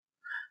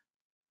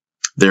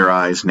 Their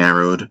eyes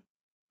narrowed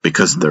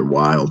because of their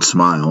wild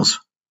smiles.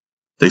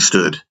 They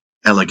stood,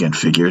 elegant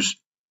figures,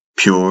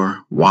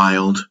 pure,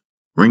 wild,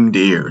 ringed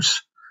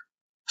ears,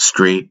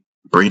 straight,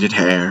 braided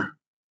hair,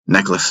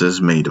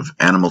 necklaces made of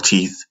animal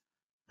teeth,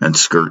 and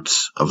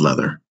skirts of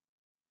leather.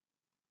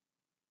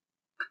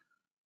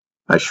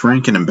 I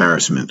shrank in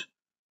embarrassment,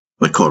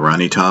 but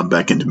Khoorhani Ta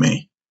beckoned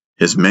me,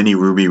 his many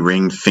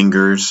ruby-ringed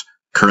fingers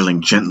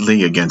curling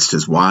gently against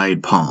his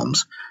wide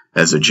palms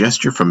as a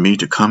gesture for me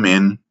to come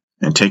in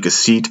and take a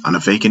seat on a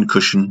vacant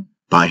cushion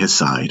by his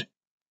side.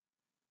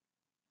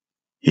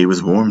 He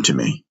was warm to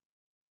me.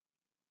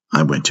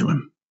 I went to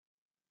him.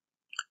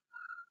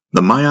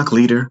 The Mayak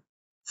leader,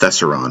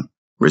 Thesseron,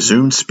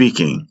 resumed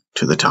speaking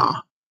to the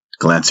Ta,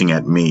 glancing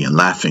at me and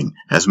laughing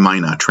as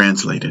Minot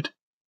translated.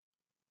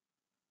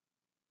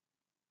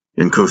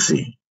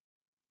 "Nkosi,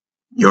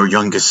 your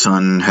youngest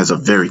son has a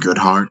very good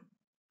heart.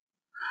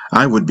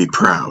 I would be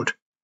proud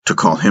to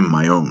call him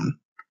my own,"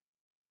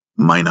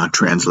 Minot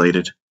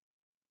translated,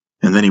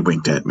 and then he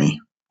winked at me.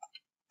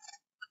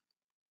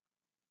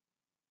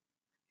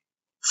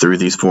 Through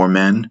these 4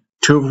 men,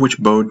 2 of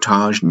which bowed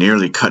Taj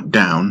nearly cut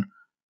down,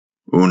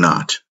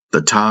 Unat,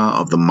 the Ta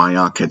of the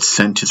Mayak, had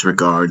sent his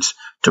regards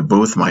to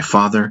both my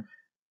father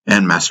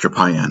and Master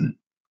Paen.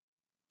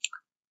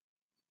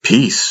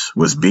 Peace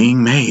was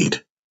being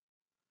made.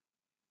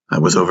 I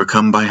was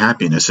overcome by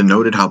happiness and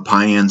noted how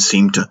Paen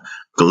seemed to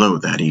glow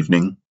that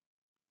evening.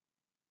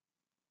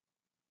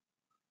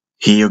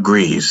 "He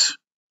agrees,"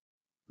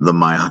 the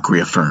Mayak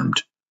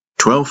reaffirmed.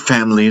 12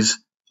 families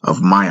of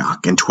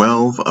Mayak and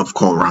 12 of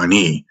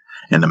Khoorhani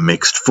in a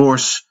mixed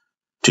force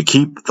to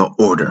keep the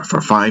order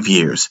for 5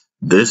 years.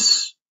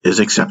 This is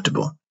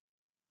acceptable.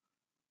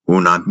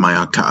 Unat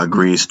Mayakta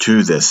agrees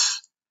to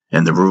this,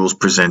 and the rules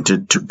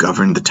presented to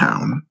govern the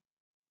town.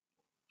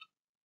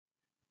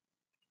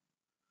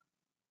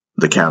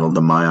 The cattle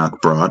the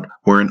Mayak brought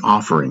were an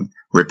offering,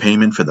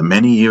 repayment for the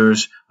many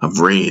years of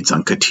raids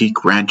on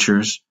Katik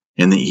ranchers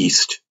in the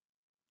east.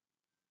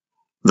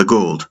 The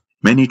gold,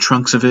 many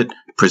trunks of it,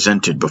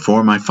 presented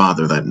before my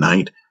father that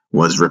night,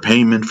 was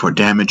repayment for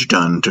damage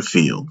done to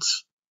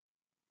fields.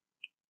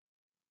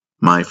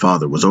 My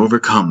father was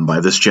overcome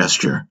by this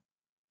gesture.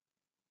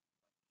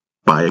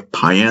 By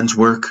Paen's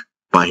work,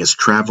 by his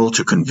travel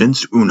to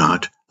convince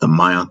Unat the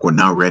Mayak were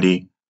now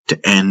ready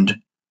to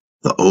end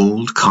the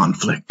old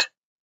conflict.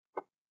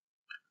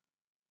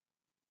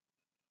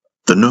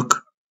 The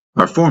nook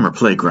Our former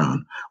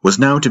playground was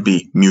now to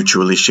be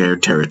mutually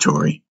shared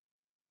territory.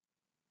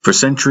 For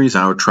centuries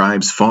our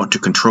tribes fought to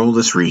control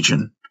this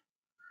region.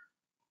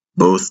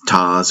 Both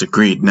Tas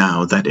agreed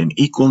now that an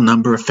equal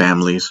number of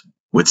families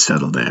would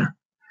settle there.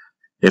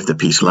 If the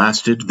peace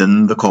lasted,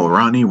 then the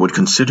Khoorhani would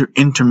consider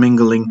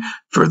intermingling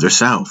further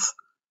south,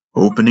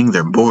 opening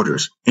their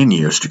borders in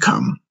years to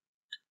come.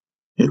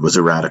 It was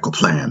a radical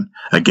plan,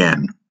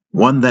 again,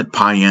 one that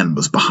Paen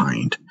was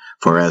behind,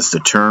 for as the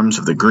terms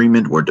of the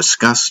agreement were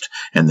discussed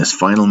in this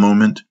final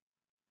moment,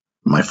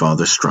 my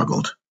father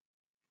struggled.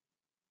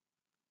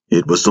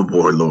 It was the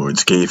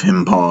warlords gave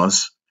him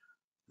pause.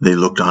 They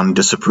looked on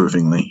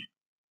disapprovingly.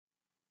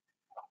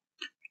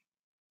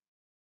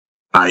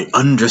 I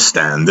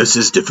understand this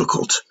is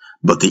difficult,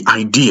 but the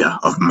idea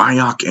of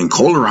Mayak and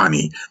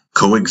Khoorhani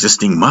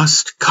coexisting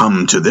must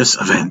come to this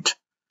event.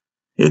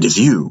 It is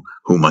you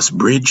who must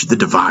bridge the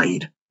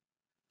divide.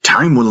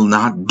 Time will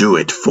not do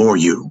it for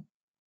you,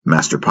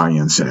 Master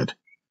Paen said,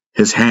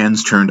 his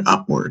hands turned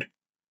upward.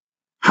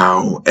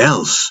 How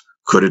else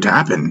could it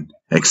happen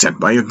except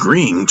by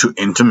agreeing to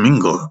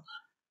intermingle?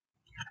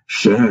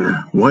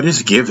 Share what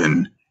is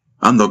given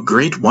on the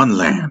Great One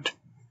Land.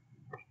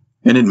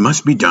 And it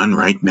must be done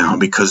right now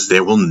because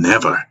there will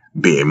never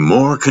be a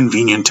more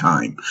convenient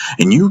time,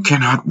 and you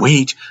cannot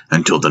wait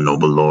until the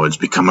noble lords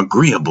become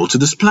agreeable to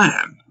this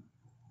plan.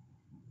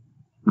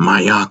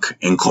 Mayak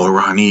and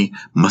Khoorhani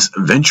must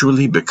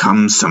eventually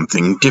become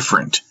something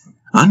different,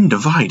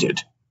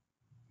 undivided.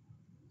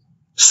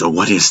 So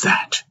what is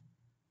that?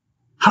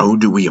 How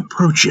do we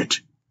approach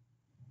it?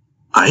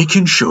 I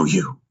can show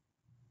you,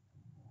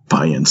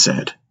 Paen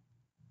said,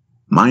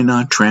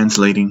 Mina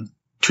translating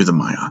to the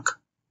Mayak.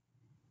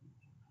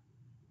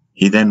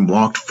 He then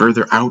walked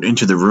further out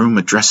into the room,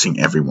 addressing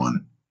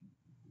everyone.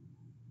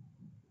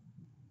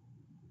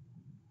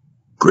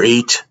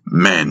 Great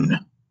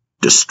men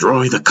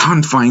destroy the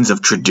confines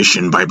of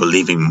tradition by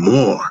believing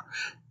more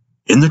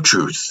in the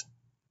truth,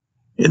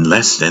 in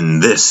less than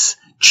this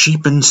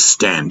cheapened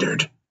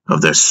standard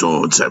of their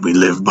swords that we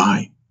live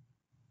by.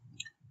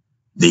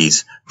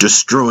 These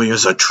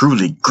destroyers are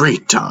truly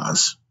great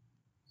Tas.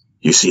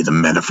 You see, the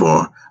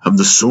metaphor of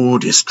the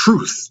sword is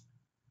truth,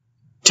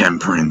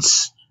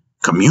 temperance,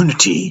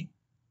 community,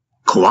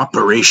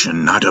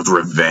 cooperation, not of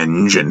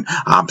revenge and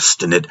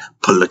obstinate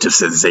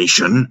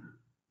politicization,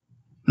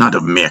 not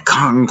of mere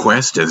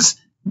conquest as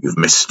you've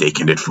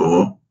mistaken it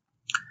for.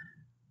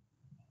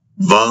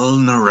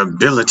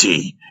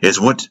 Vulnerability is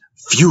what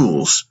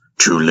fuels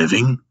true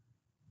living.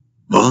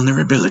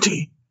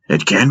 Vulnerability.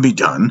 It can be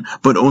done,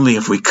 but only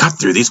if we cut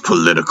through these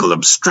political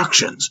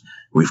obstructions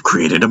we've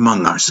created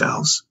among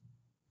ourselves.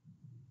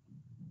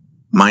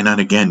 Minot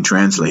again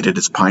translated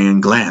as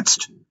Paen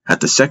glanced at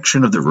the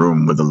section of the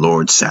room where the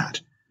lords sat,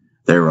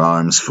 their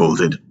arms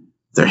folded,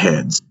 their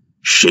heads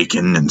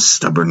shaken and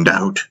stubborned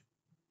out.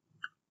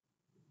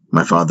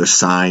 My father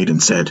sighed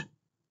and said,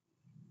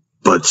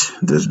 But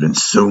there's been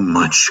so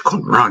much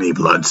Khoorhani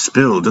blood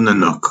spilled in the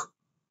nook.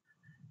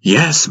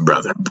 Yes,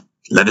 brother,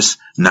 let us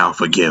now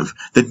forgive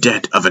the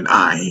debt of an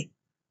eye,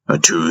 a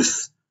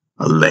tooth,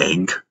 a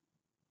leg,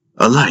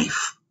 a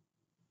life.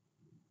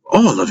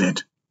 All of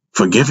it,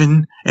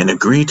 forgiven and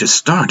agree to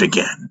start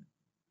again.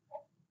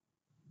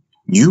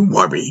 You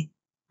worry,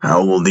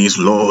 how will these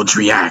lords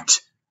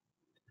react?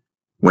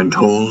 When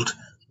told,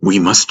 we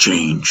must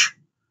change.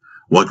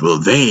 What will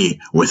they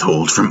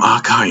withhold from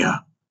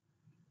Arkaya?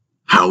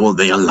 How will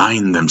they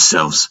align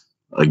themselves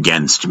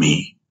against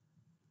me?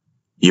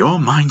 Your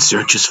mind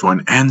searches for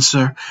an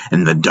answer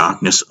in the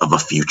darkness of a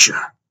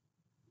future.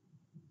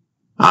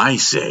 I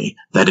say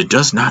that it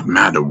does not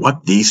matter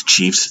what these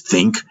chiefs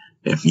think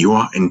if you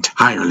are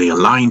entirely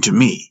aligned to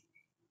me.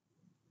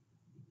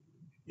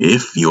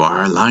 If you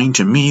are aligned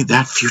to me,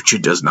 that future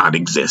does not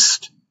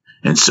exist,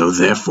 and so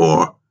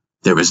therefore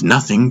there is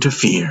nothing to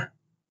fear.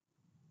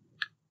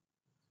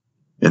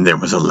 And there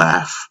was a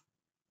laugh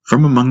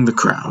from among the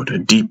crowd, a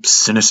deep,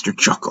 sinister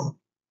chuckle.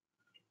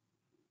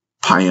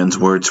 Paen's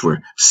words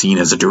were seen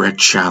as a direct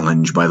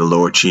challenge by the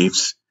lower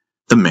chiefs,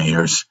 the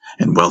mayors,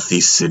 and wealthy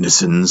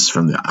citizens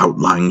from the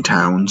outlying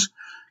towns,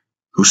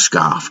 who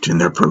scoffed in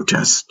their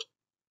protest.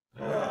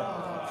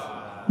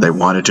 They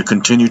wanted to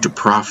continue to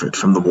profit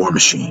from the war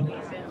machine.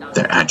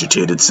 Their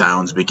agitated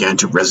sounds began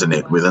to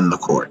resonate within the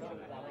court.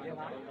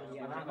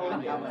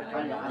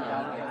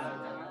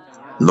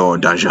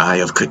 Lord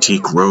Dajai of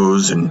Katik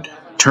rose and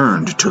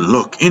turned to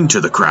look into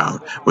the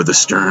crowd with a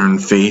stern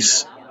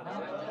face,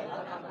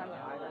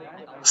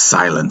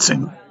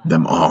 silencing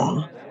them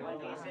all.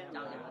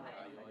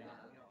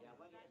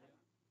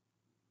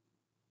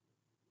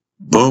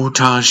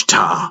 Botaj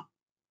Ta,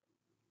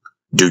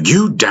 do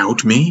you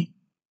doubt me?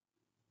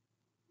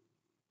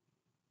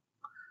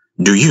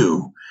 Do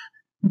you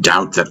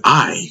doubt that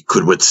I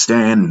could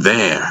withstand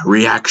their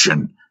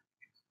reaction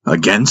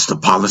against the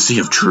policy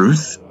of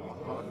truth?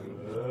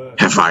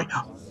 Have I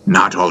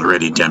not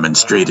already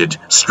demonstrated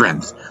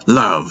strength,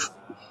 love,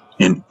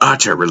 and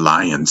utter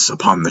reliance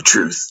upon the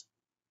truth?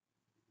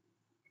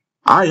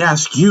 I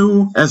ask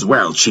you as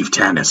well,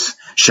 Chieftainess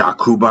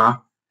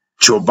Shakuba,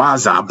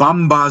 Chobaza,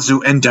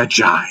 Bambazu, and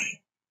Dajai.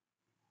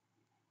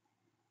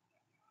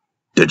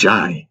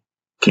 Dajai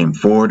came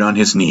forward on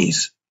his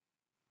knees,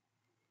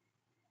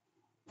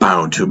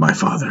 bowed to my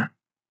father,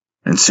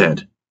 and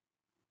said,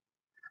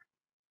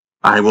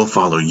 I will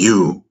follow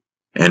you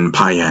and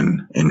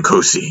Paen and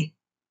Kosi.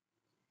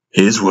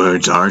 His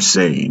words are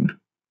sane.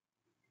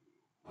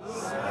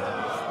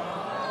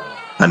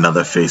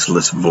 Another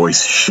faceless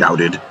voice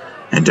shouted,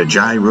 and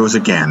Dajai rose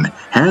again,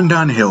 hand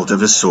on hilt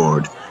of his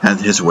sword at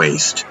his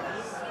waist,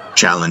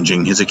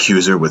 challenging his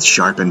accuser with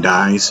sharpened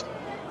eyes,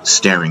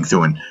 staring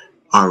through an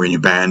orange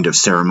band of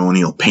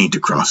ceremonial paint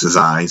across his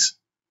eyes.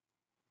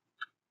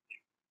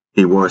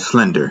 He wore a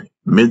slender,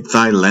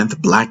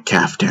 mid-thigh-length black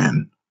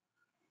caftan,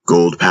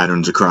 gold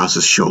patterns across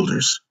his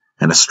shoulders,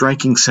 and a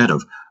striking set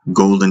of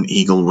golden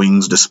eagle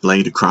wings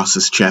displayed across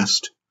his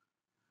chest.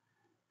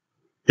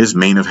 His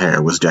mane of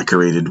hair was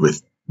decorated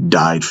with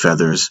dyed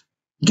feathers,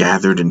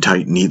 gathered and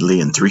tied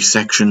neatly in 3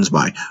 sections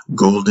by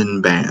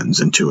golden bands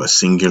into a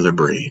singular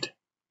braid.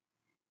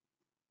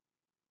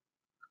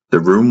 The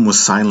room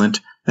was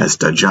silent as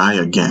Dajai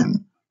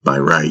again, by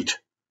right,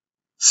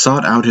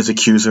 sought out his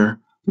accuser,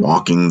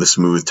 walking the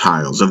smooth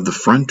tiles of the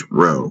front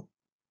row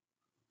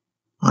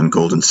on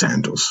golden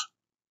sandals.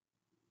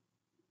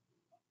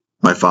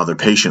 My father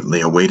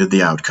patiently awaited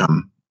the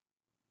outcome.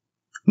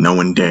 No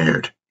one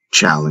dared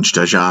challenge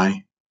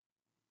Dajai.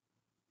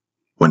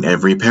 When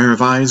every pair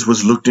of eyes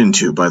was looked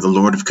into by the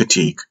Lord of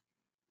Katik,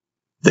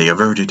 they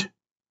averted.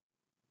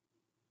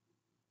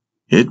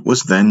 It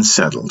was then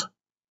settled.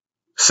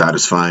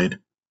 Satisfied,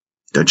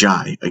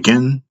 Dajai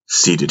again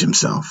seated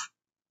himself.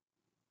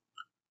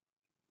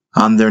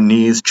 On their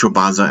knees,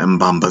 Chobaza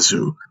and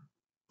Bambazu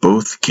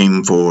both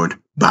came forward,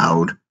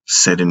 bowed,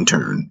 said in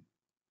turn,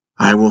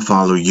 I will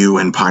follow you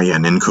and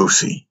Paen and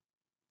Kosi.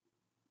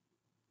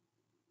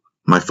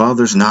 My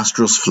father's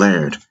nostrils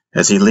flared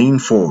as he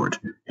leaned forward,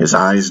 his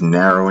eyes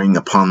narrowing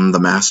upon the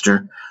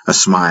master, a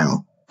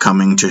smile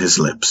coming to his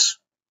lips.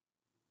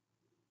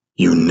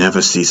 You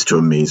never cease to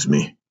amaze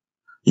me.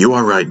 You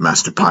are right,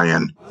 Master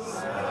Paen.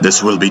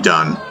 This will be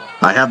done.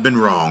 I have been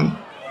wrong.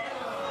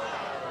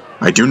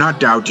 I do not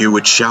doubt you,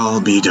 it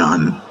shall be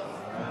done.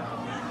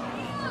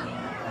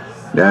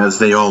 As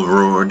they all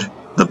roared,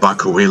 the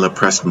Bakuela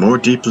pressed more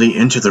deeply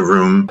into the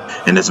room,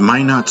 and as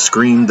Minot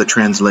screamed the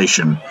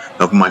translation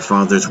of my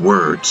father's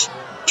words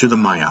to the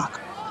Mayak,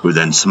 who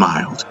then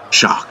smiled,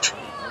 shocked.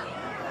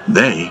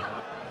 They,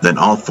 then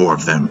all 4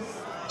 of them,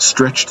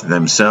 stretched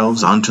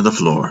themselves onto the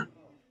floor.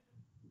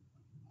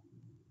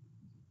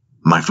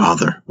 My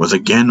father was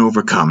again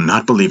overcome,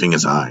 not believing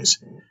his eyes,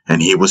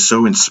 and he was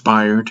so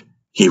inspired,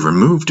 he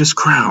removed his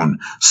crown,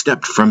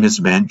 stepped from his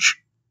bench,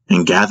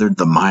 and gathered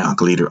the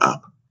Mayak leader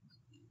up,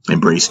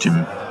 embraced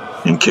him,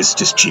 and kissed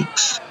his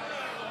cheeks.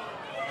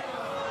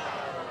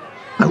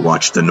 I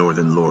watched the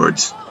northern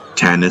lords,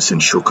 Tanis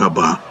and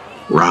Shokaba,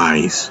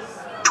 rise,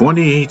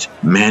 28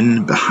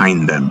 men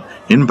behind them,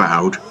 and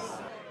bowed.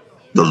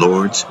 The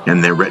lords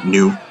and their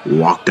retinue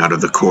walked out of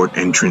the court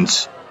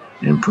entrance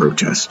in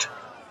protest.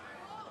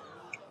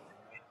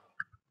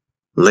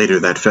 Later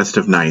that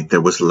festive night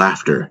there was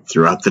laughter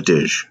throughout the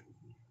dish.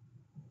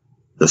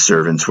 The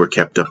servants were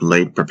kept up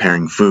late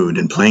preparing food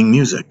and playing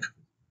music.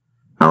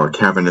 Our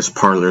cavernous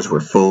parlors were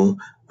full,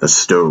 the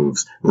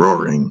stoves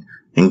roaring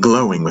and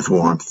glowing with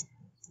warmth,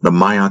 the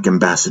Mayak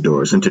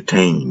ambassadors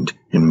entertained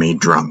and made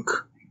drunk.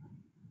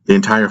 The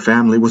entire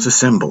family was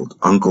assembled,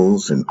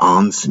 uncles and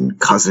aunts and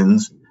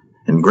cousins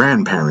and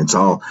grandparents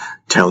all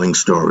telling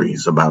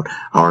stories about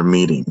our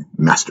meeting,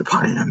 Master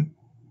Paen.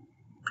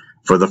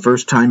 For the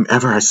first time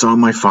ever I saw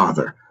my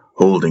father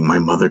holding my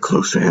mother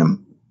close to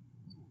him.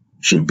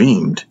 She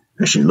beamed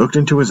as she looked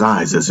into his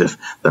eyes as if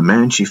the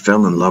man she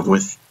fell in love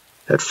with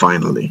had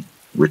finally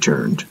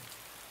returned.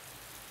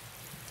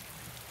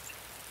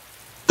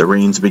 The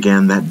rains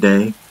began that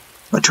day,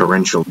 a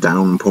torrential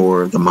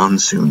downpour of the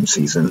monsoon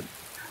season,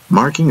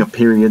 marking a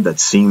period that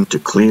seemed to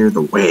clear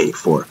the way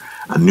for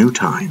a new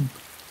time,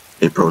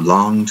 a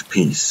prolonged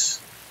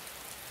peace.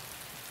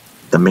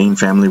 The main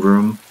family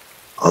room,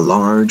 a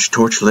large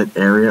torchlit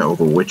area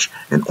over which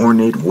an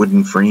ornate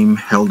wooden frame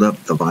held up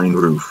the vine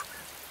roof,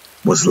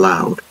 was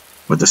loud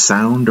with the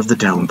sound of the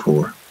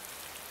downpour.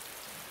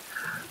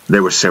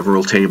 There were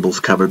several tables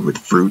covered with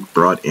fruit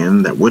brought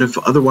in that would have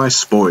otherwise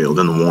spoiled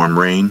in the warm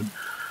rain.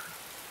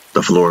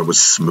 The floor was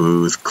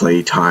smooth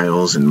clay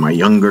tiles, and my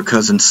younger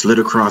cousins slid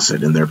across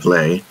it in their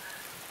play.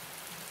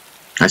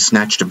 I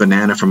snatched a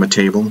banana from a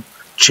table,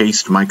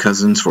 chased my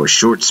cousins for a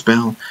short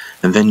spell,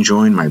 and then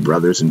joined my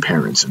brothers and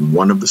parents in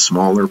one of the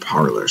smaller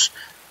parlors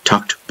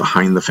tucked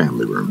behind the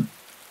family room.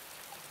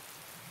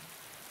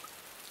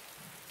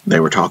 They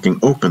were talking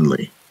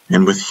openly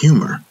and with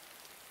humor.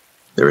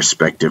 Their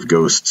respective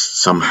ghosts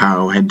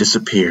somehow had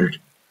disappeared,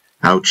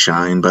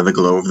 outshined by the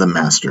glow of the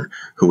master,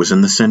 who was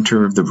in the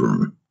center of the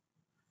room.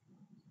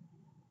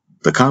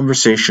 The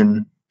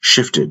conversation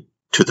shifted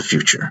to the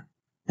future,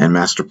 and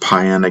Master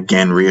Paen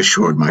again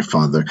reassured my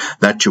father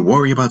that to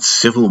worry about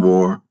civil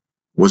war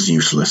was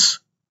useless.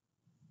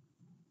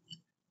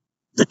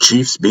 The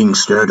chiefs being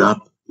stirred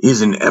up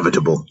is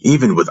inevitable,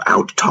 even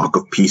without talk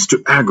of peace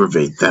to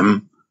aggravate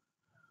them.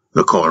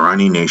 The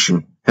Khoorhani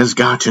nation has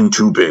gotten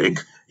too big.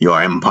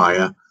 Your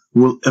empire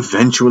will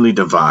eventually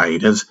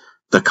divide as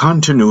the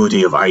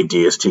continuity of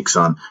ideas takes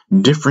on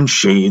different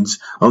shades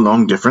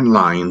along different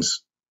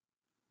lines.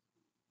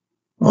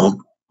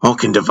 All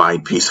can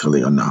divide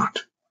peacefully or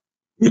not.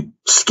 It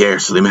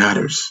scarcely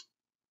matters.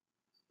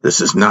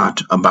 This is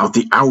not about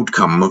the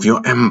outcome of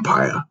your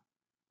empire.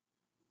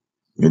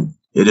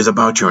 It is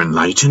about your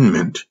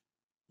enlightenment,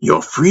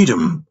 your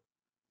freedom.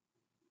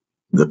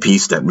 The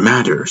peace that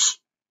matters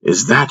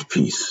is that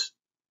peace,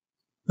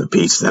 the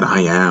peace that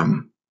I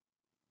am.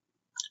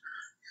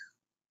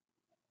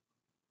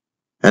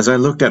 As I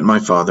looked at my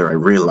father, I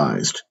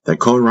realized that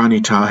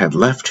Khoorhani had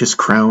left his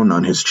crown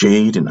on his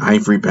jade and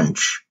ivory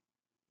bench.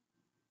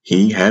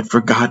 He had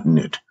forgotten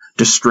it,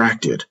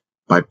 distracted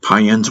by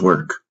Paen's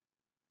work,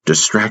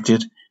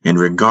 distracted in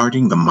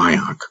regarding the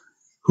Mayak,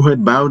 who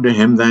had bowed to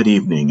him that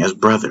evening as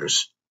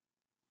brothers.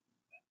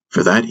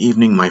 For that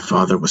evening my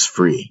father was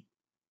free,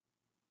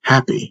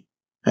 happy,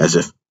 as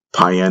if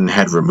Paen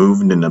had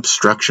removed an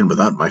obstruction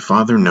without my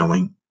father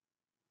knowing.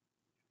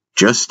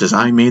 Just as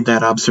I made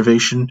that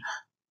observation,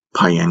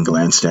 Paen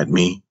glanced at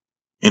me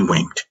and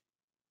winked.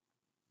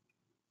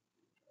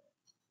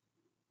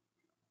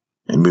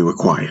 And we were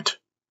quiet.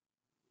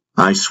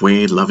 I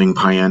swayed, loving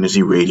Paen as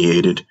he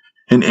radiated,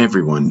 and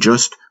everyone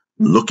just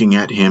looking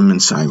at him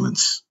in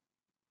silence.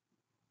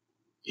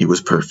 He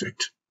was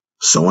perfect,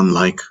 so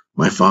unlike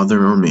my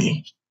father or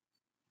me.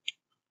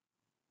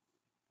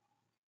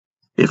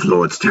 If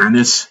Lords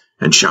Tanis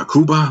and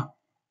Shakuba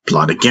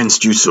plot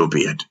against you, so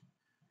be it.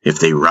 If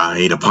they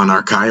ride upon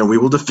Arkaya, we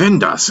will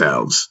defend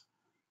ourselves.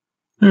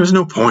 There is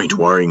no point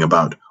worrying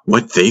about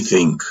what they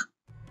think.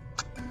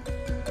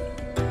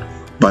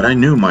 But I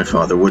knew my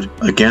father would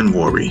again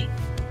worry.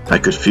 I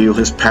could feel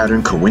his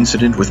pattern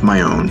coincident with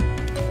my own,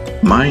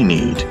 my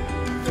need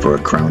for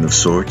a crown of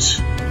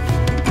sorts.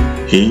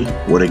 He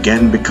would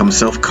again become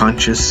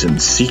self-conscious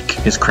and seek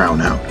his crown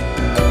out.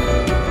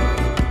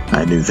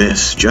 I knew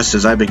this just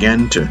as I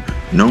began to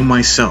know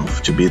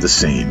myself to be the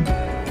same.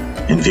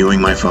 In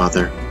viewing my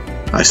father,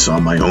 I saw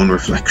my own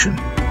reflection.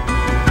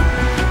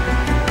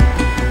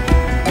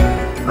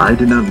 I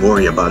did not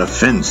worry about a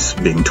fence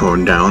being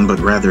torn down, but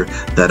rather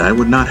that I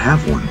would not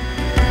have one.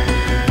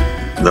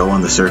 Though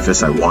on the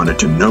surface I wanted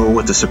to know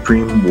what the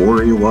Supreme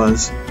Warrior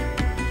was,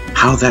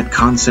 how that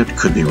concept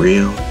could be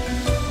real,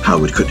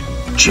 how it could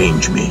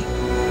change me.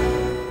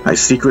 I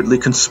secretly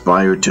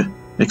conspired to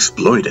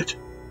exploit it,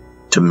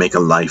 to make a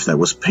life that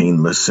was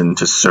painless and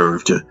to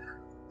serve to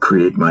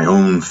create my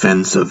own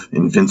fence of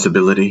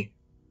invincibility.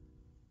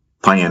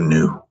 Paen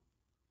knew,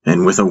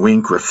 and with a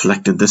wink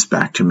reflected this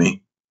back to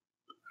me.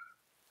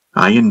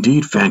 I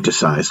indeed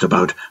fantasized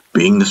about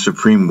being the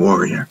Supreme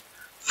Warrior,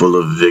 full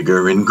of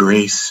vigor and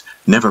grace,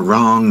 never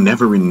wrong,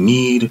 never in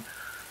need,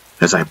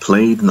 as I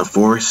played in the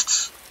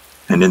forests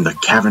and in the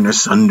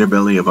cavernous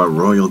underbelly of our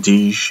royal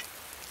Dij.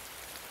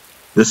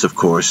 This, of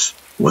course,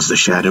 was the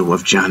shadow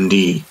of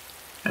Mandee,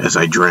 as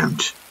I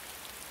dreamt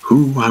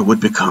who I would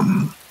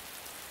become.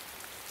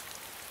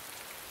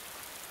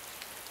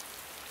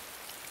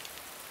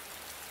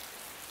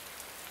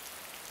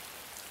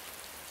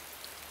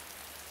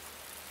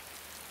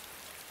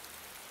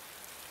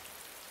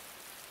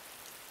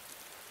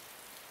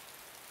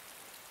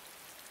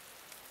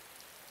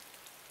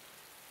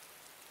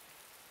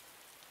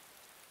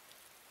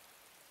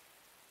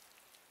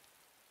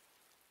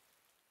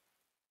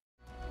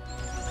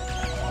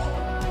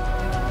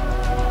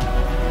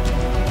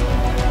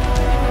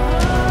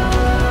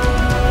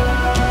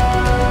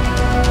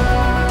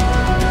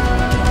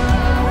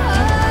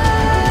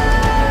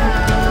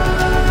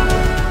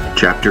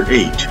 Chapter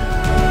 8.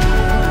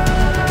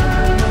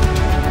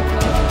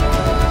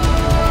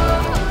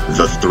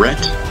 The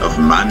Threat of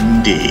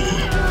Mandee.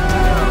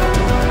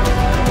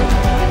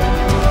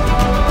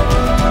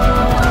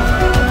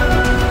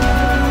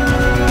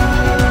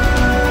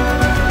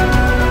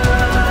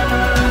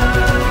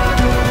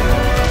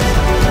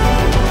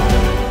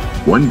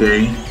 One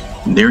day,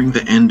 nearing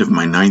the end of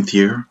my 9th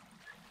year,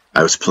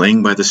 I was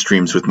playing by the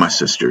streams with my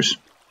sisters.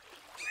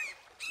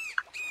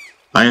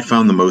 I had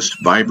found the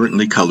most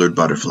vibrantly colored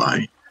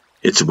butterfly,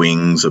 its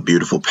wings a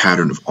beautiful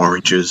pattern of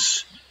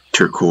oranges,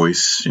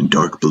 turquoise, and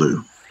dark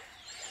blue.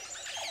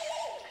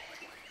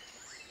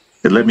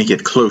 It let me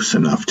get close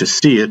enough to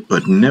see it,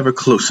 but never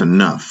close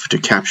enough to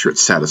capture it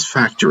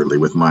satisfactorily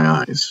with my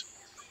eyes.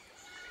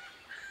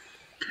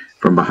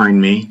 From behind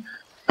me,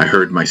 I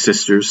heard my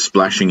sisters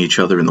splashing each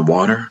other in the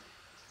water.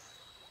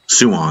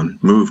 Suan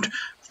moved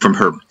from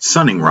her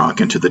sunning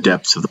rock into the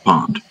depths of the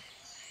pond.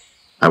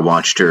 I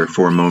watched her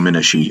for a moment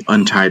as she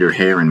untied her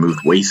hair and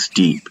moved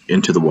waist-deep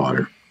into the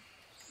water.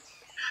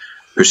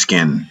 Her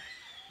skin,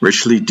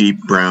 richly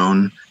deep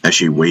brown, as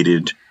she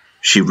waited,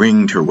 she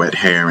wringed her wet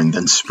hair and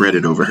then spread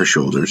it over her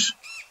shoulders.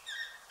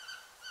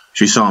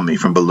 She saw me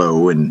from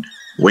below and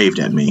waved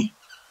at me.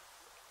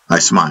 I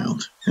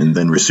smiled and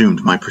then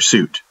resumed my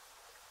pursuit.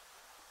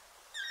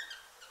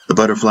 The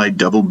butterfly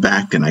doubled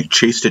back and I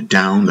chased it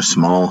down the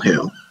small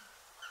hill.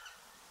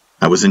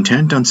 I was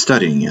intent on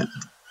studying it.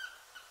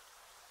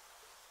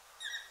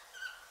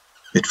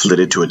 It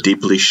flitted to a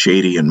deeply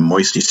shady and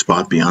moisty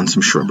spot beyond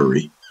some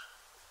shrubbery.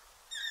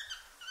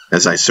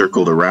 As I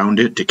circled around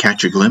it to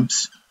catch a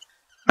glimpse,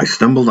 I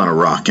stumbled on a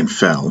rock and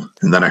fell,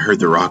 and then I heard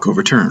the rock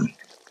overturn.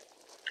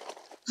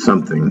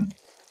 Something,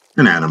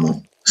 an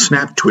animal,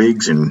 snapped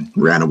twigs and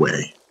ran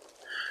away.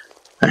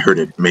 I heard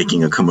it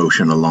making a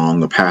commotion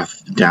along a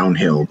path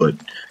downhill, but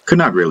could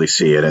not really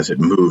see it as it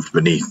moved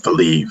beneath the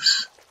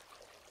leaves.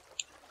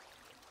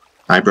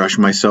 I brushed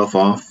myself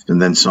off and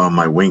then saw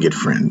my winged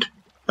friend,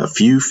 a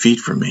few feet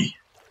from me.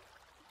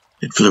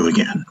 It flew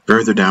again,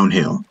 further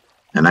downhill,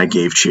 and I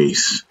gave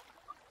chase.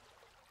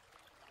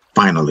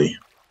 Finally,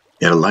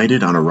 it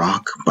alighted on a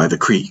rock by the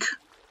creek.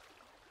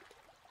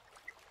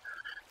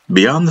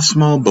 Beyond the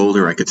small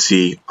boulder, I could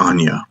see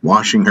Anya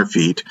washing her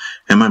feet,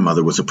 and my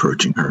mother was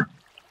approaching her.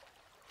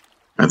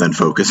 I then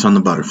focused on the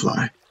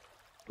butterfly,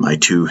 my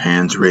 2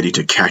 hands ready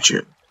to catch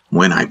it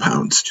when I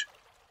pounced.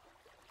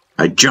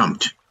 I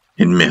jumped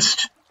and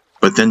missed,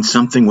 but then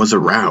something was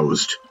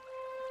aroused.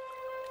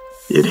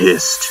 It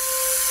hissed.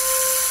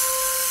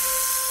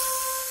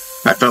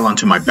 I fell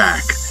onto my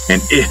back,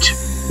 and it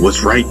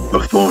was right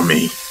before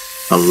me,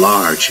 a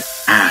large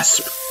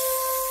asp.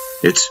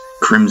 Its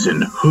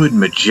crimson hood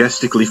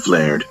majestically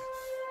flared.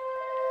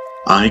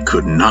 I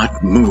could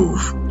not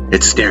move.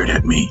 It stared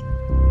at me.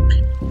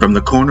 From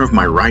the corner of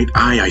my right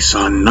eye, I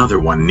saw another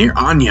one near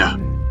Anya.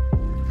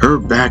 Her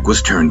back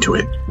was turned to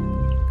it.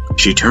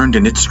 She turned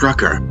and it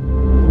struck her.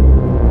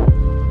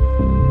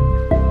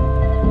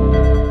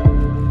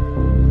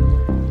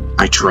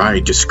 I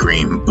tried to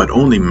scream, but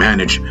only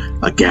managed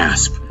a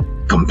gasp,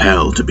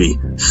 compelled to be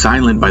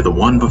silent by the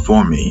one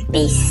before me.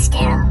 Be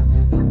still,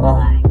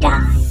 or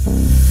die.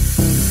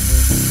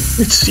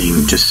 It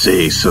seemed to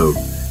say so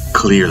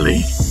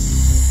clearly.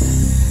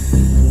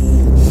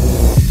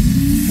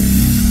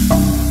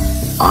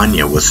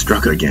 Anya was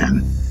struck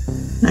again,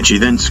 and she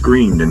then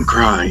screamed and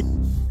cried.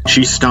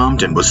 She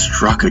stomped and was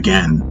struck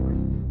again.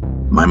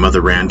 My mother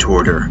ran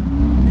toward her.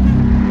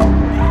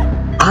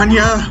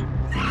 Anya!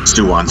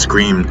 Suwan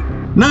screamed.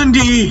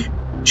 Nandi!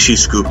 She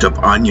scooped up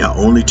Anya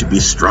only to be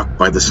struck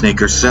by the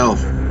snake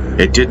herself.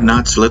 It did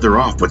not slither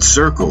off, but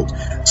circled,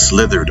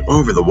 slithered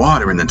over the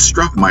water, and then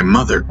struck my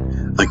mother.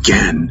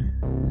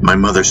 Again, my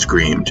mother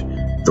screamed.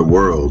 The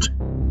world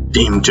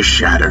seemed to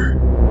shatter.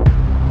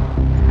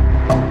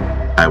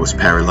 I was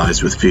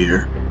paralyzed with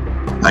fear.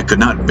 I could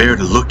not bear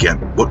to look at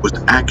what was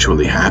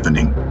actually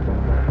happening.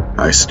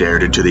 I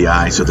stared into the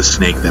eyes of the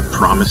snake that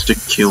promised to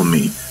kill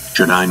me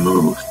should I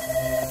move.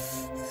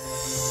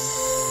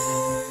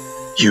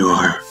 You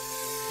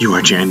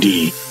are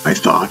Jandee, I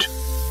thought,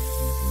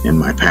 in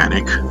my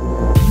panic.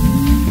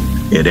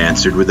 It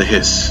answered with a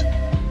hiss.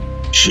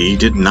 She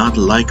did not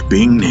like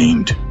being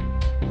named.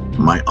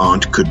 My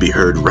aunt could be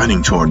heard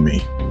running toward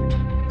me.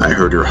 I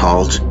heard her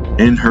halt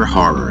in her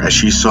horror as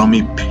she saw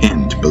me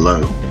pinned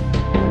below.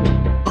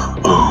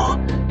 Oh,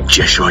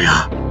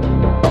 Jeshoya,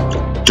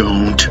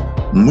 don't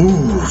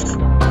move,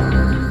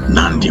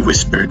 Nandi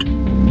whispered.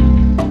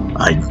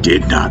 I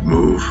did not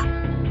move.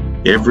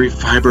 Every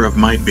fiber of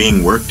my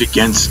being worked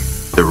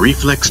against the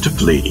reflex to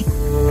flee.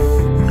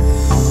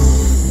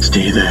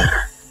 Stay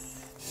there.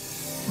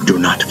 Do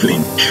not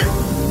flinch,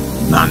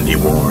 Nandi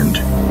warned.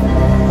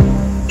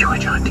 You are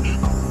Jandee,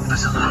 leave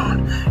us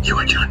alone. You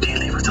are Jandee,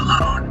 leave us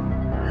alone.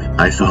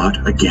 I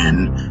thought,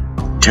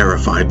 again,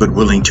 terrified but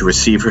willing to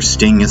receive her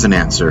sting as an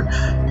answer,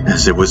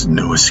 as there was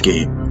no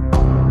escape.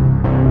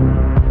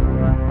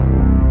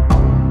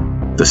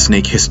 The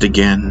snake hissed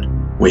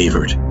again,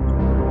 wavered,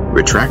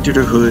 retracted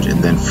her hood,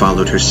 and then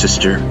followed her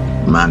sister,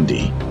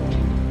 Mandee,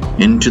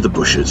 into the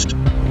bushes.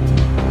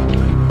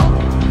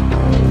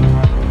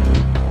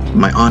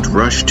 My aunt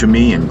rushed to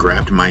me and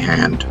grabbed my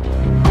hand.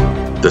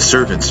 The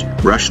servants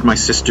rushed my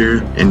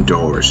sister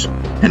indoors,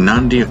 and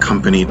Nandi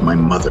accompanied my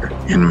mother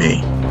and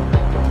me.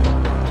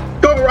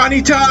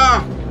 Khoorhani!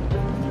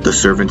 The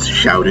servants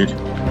shouted.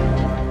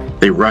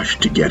 They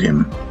rushed to get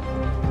him.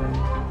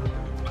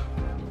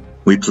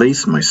 We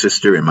placed my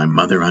sister and my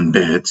mother on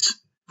beds,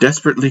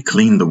 desperately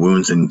cleaned the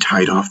wounds and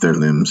tied off their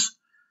limbs.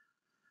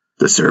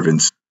 The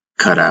servants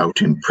cut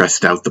out and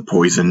pressed out the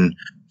poison,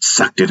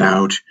 sucked it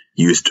out,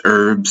 used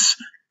herbs,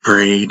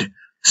 prayed,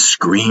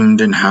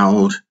 screamed and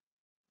howled.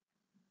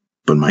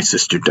 But my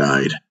sister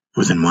died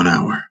within 1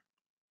 hour.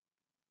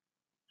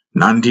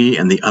 Nandi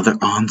and the other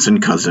aunts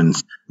and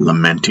cousins,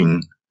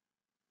 lamenting,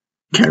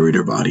 carried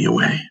her body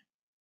away.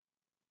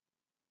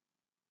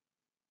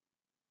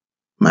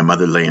 My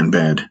mother lay in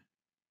bed.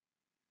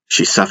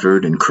 She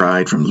suffered and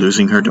cried from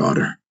losing her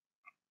daughter.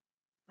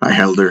 I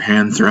held her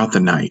hand throughout the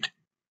night.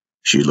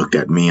 She looked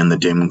at me in the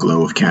dim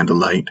glow of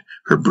candlelight,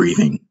 her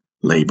breathing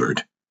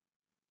labored.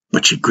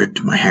 But she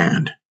gripped my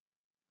hand.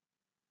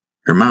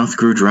 Her mouth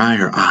grew dry,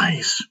 her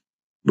eyes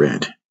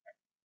red.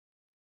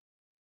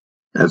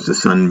 As the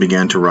sun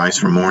began to rise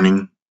for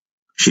morning,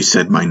 she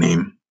said my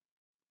name.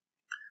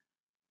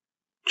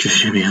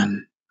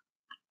 Jeshibian,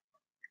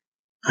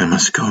 I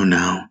must go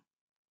now.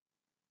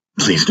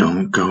 Please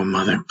don't go,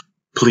 Mother.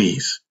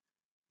 Please.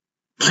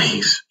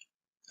 Please,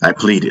 I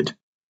pleaded,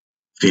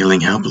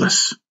 feeling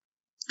helpless.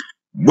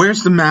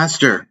 Where's the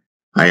master?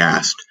 I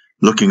asked,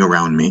 looking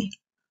around me.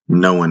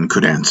 No one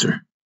could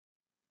answer.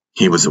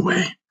 He was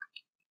away.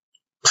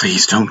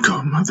 Please don't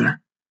go, Mother.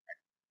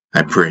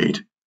 I prayed.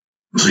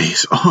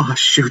 Please, oh,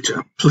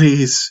 Ashuta,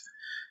 please.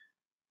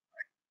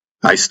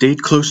 I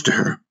stayed close to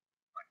her.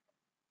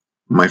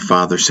 My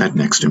father sat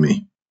next to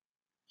me.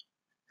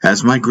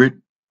 As my grip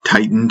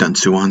tightened on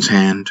Suan's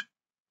hand,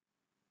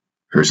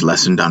 hers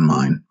lessened on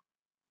mine.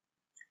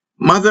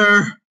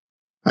 Mother!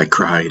 I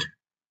cried,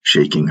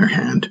 shaking her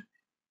hand.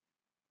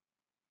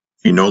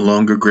 He no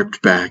longer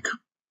gripped back.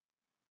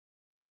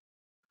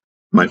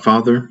 My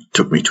father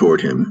took me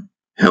toward him,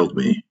 held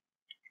me,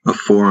 a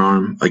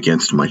forearm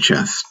against my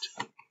chest.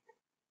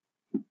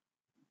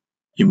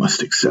 You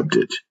must accept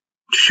it,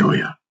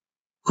 Shoya,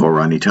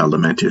 Khoorhani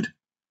lamented.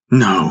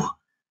 No,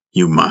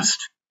 you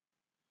must.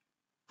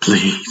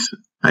 Please,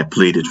 I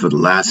pleaded for the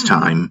last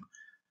time,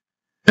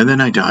 and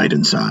then I died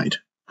inside.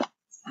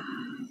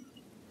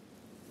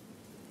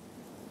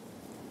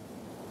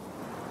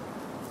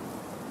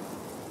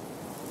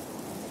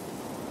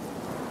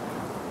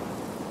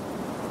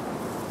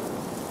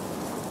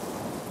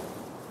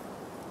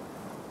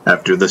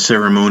 After the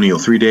ceremonial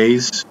 3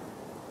 days,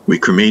 we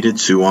cremated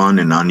Suan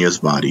and Anya's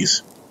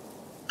bodies.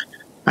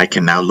 I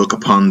can now look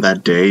upon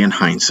that day in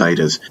hindsight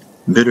as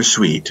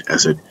bittersweet,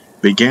 as it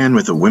began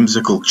with a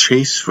whimsical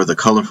chase for the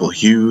colorful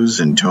hues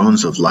and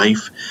tones of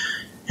life,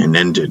 and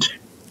ended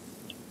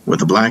with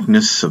the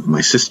blackness of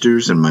my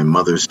sister's and my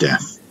mother's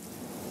death.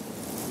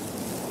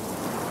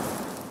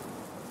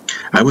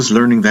 I was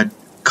learning that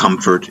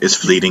comfort is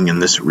fleeting in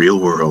this real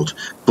world,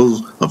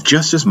 full of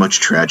just as much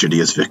tragedy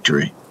as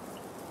victory.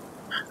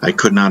 I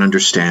could not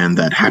understand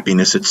that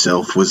happiness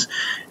itself was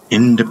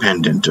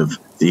independent of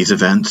these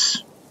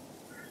events.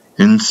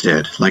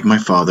 Instead, like my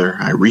father,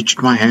 I reached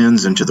my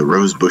hands into the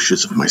rose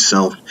bushes of my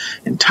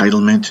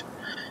self-entitlement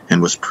and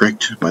was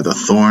pricked by the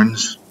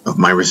thorns of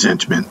my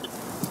resentment.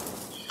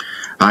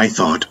 I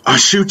thought,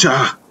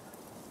 Ashuta!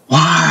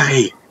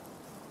 Why?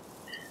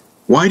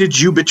 Why did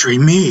you betray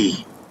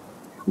me?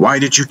 Why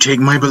did you take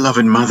my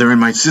beloved mother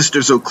and my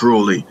sister so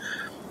cruelly?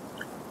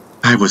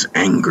 I was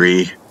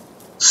angry,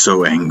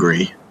 so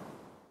angry.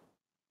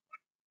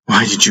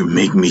 Why did you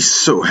make me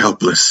so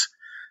helpless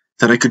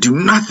that I could do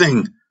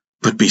nothing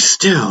but be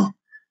still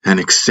and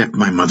accept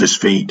my mother's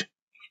fate?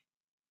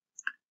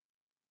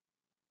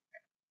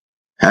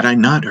 Had I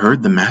not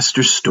heard the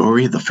master's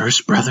story of the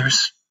first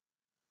brothers,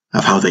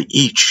 of how they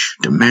each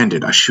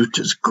demanded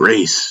Ashuta's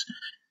grace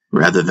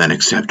rather than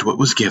accept what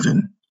was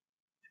given?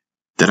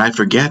 Did I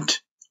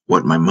forget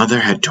what my mother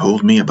had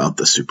told me about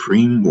the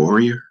supreme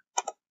warrior?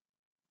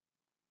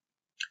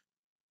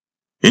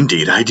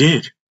 Indeed I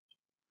did.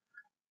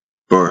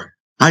 For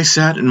I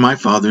sat in my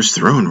father's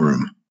throne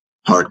room,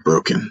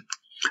 heartbroken.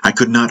 I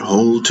could not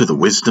hold to the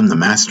wisdom the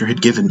master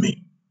had given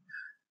me.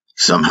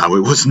 Somehow it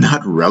was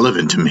not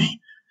relevant to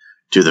me,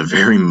 to the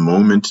very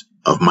moment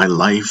of my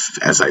life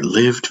as I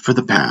lived for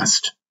the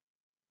past.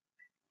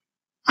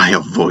 I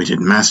avoided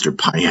Master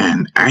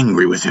Paen,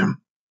 angry with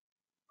him.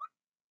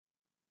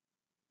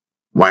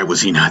 Why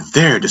was he not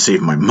there to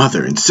save my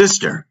mother and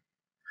sister?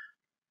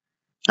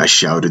 I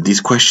shouted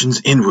these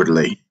questions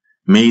inwardly,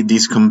 made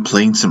these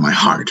complaints in my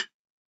heart.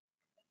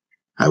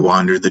 I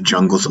wandered the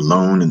jungles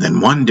alone, and then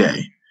one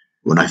day,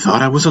 when I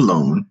thought I was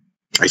alone,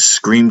 I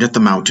screamed at the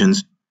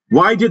mountains,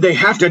 "Why did they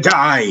have to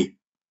die?"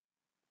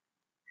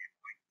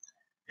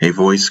 A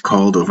voice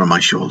called over my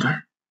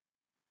shoulder.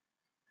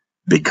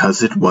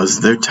 Because it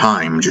was their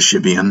time,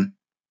 Jeshibian.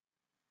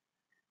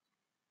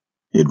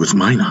 It was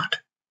Minot.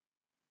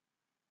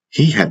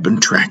 He had been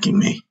tracking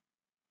me.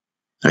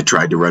 I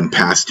tried to run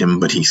past him,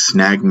 but he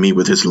snagged me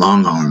with his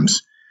long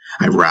arms.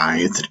 I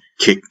writhed,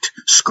 kicked,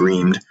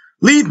 screamed,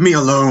 "Leave me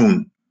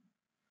alone!"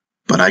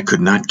 But I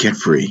could not get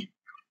free.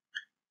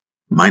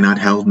 Minot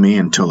held me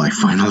until I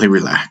finally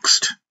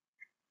relaxed.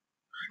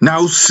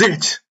 "Now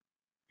sit,"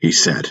 he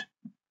said.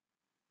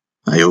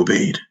 I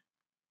obeyed.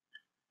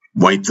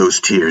 "Wipe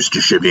those tears,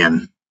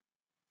 Jeshibian."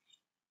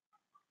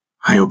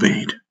 I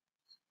obeyed.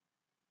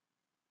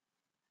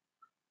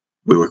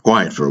 We were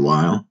quiet for a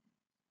while.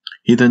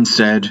 He then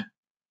said,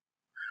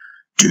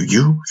 "Do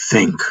you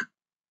think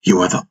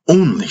you are the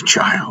only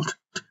child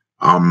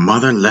our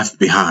mother left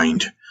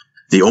behind,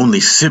 the only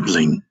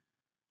sibling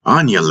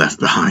Anya left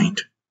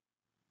behind?"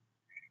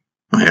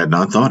 I had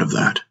not thought of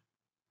that.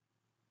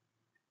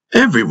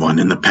 Everyone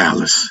in the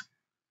palace,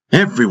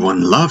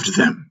 everyone loved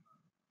them,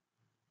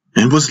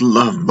 and was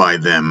loved by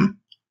them.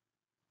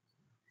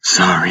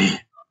 "Sorry,"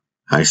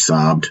 I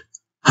sobbed.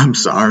 "I'm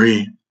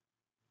sorry."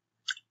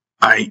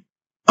 "I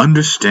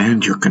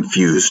understand you're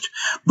confused,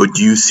 but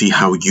do you see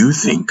how you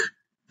think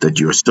that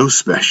you're so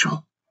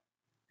special,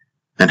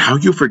 and how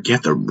you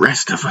forget the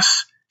rest of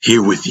us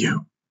here with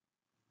you?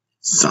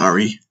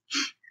 Sorry.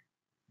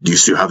 Do you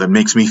see how that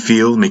makes me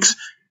feel, makes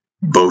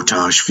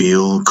Botash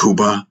feel,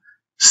 Kuba,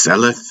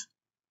 Seleth?"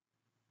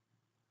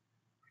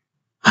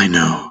 "I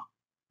know,"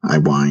 I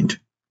whined.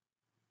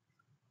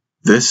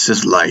 "This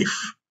is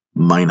life,"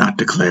 Minot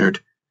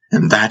declared,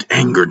 and that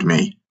angered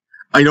me.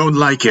 I don't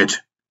like it.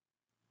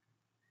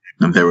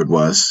 And there it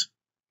was.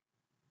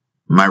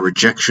 My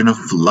rejection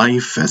of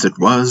life as it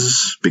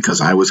was,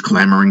 because I was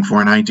clamoring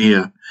for an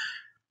idea,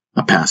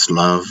 a past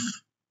love,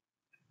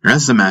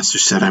 as the master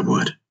said I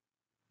would.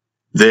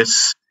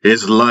 This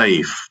is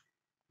life,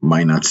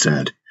 Minot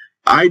said.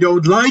 I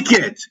don't like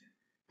it,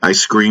 I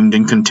screamed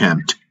in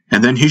contempt,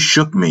 and then he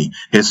shook me,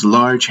 his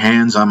large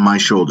hands on my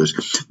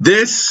shoulders.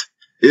 This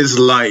is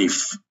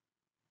life,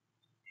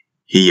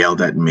 he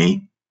yelled at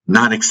me,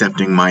 not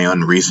accepting my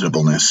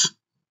unreasonableness.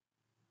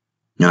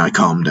 And I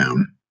calmed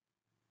down.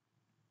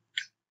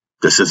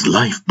 This is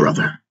life,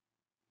 brother.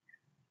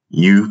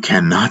 You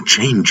cannot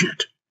change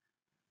it,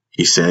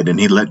 he said, and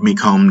he let me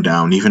calm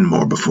down even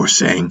more before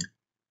saying,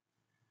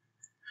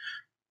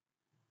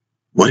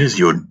 What is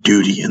your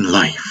duty in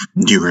life?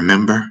 Do you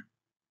remember?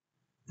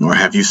 Or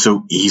have you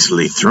so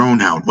easily thrown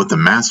out what the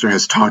master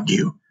has taught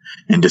you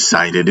and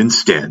decided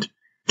instead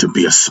to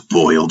be a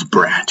spoiled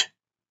brat?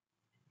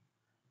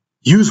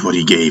 Use what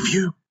he gave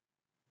you.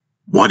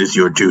 What is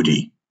your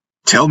duty?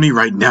 Tell me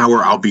right now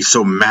or I'll be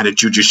so mad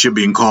at you,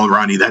 Jeshibian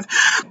Khoorlrhani, that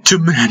to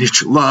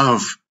manage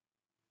love,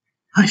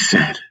 I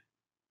said.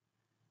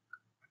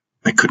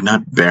 I could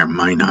not bear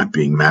Minot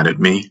being mad at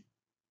me,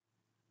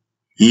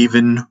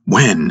 even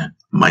when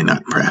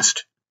Minot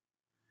pressed.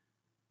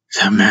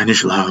 To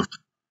manage love,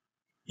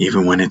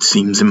 even when it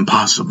seems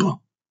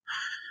impossible.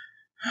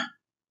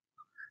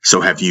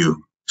 So have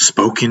you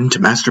spoken to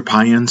Master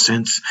Paen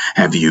since?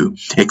 Have you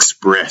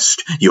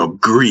expressed your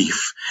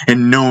grief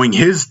in knowing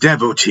his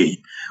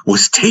devotee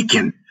was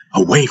taken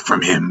away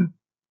from him?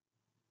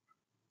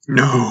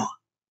 No.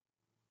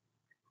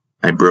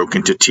 I broke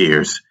into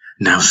tears,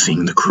 now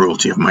seeing the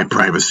cruelty of my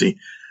privacy.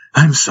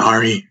 I'm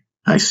sorry,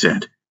 I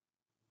said.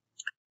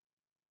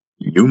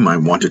 You might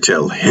want to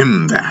tell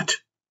him that.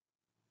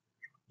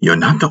 You're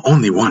not the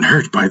only one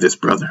hurt by this,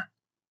 brother.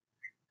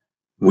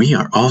 We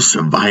are all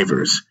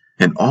survivors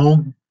and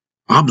all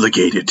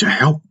obligated to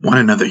help one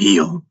another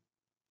heal.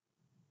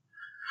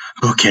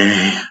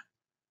 Okay,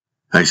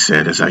 I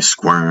said as I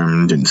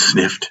squirmed and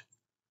sniffed.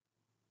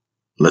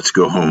 Let's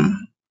go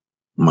home,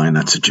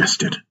 Minot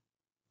suggested.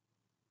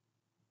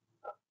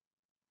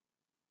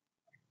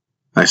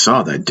 I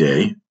saw that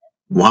day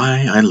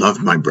why I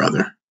loved my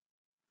brother.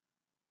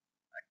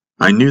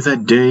 I knew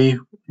that day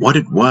what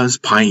it was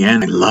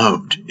Paen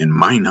loved in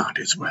Minot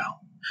as well,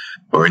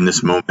 or in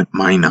this moment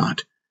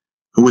Minot,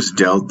 who was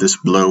dealt this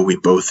blow we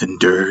both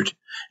endured,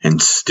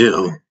 and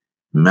still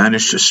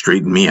managed to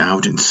straighten me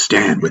out and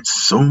stand with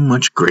so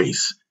much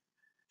grace,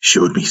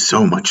 showed me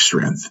so much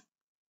strength.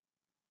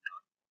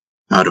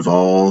 Out of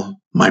all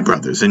my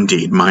brothers,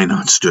 indeed,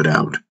 Minot stood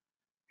out,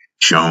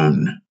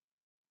 shone,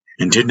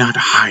 and did not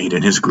hide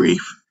in his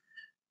grief.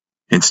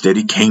 Instead,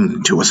 he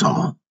came to us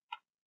all.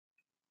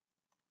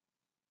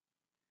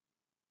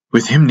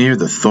 With him near,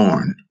 the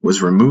thorn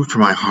was removed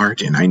from my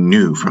heart, and I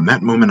knew from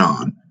that moment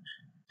on,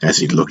 as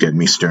he looked at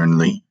me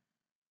sternly,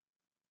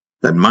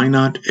 that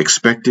Minot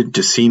expected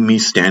to see me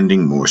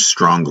standing more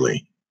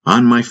strongly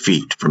on my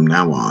feet from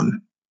now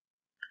on.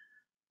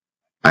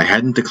 I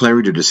hadn't the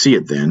clarity to see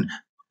it then,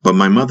 but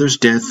my mother's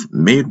death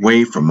made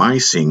way for my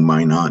seeing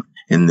Minot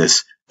in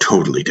this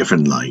totally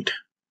different light.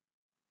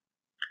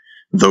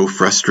 Though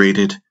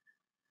frustrated,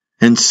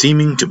 and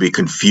seeming to be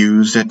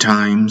confused at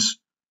times,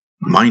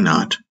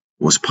 Minot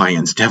was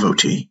Paen's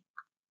devotee.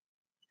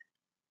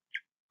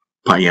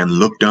 Paen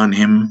looked on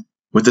him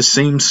with the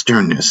same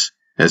sternness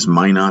as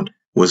Minot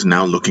was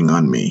now looking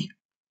on me.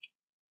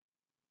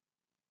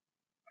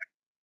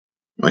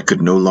 I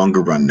could no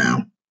longer run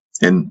now,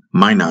 and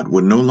Minot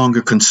would no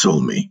longer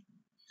console me.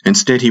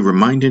 Instead, he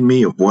reminded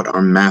me of what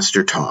our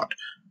master taught,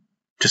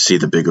 to see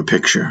the bigger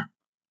picture,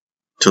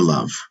 to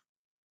love.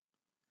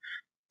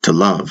 To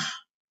love,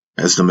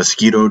 as the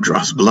mosquito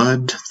draws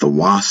blood, the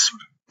wasp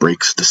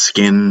breaks the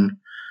skin,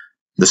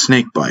 the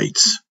snake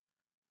bites,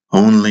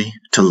 only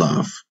to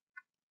love.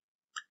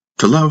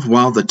 To love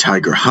while the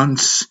tiger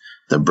hunts,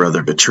 the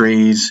brother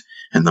betrays,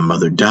 and the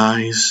mother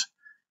dies,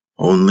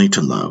 only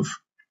to love.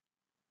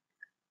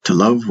 To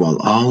love while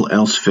all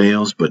else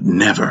fails, but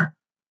never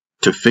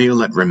to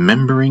fail at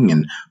remembering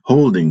and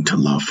holding to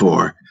love,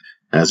 for,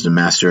 as the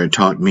master had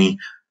taught me,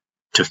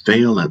 to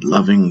fail at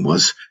loving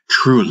was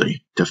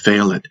truly to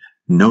fail at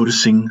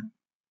noticing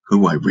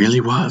who I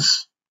really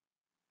was.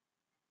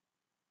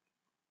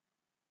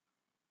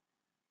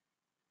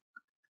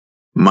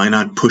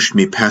 Minot pushed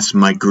me past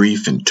my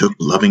grief and took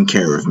loving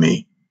care of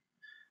me,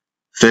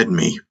 fed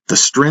me the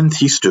strength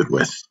he stood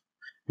with.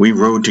 We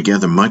rode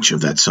together much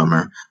of that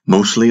summer,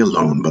 mostly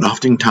alone, but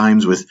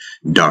oftentimes with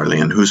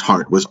Dalle, whose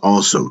heart was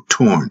also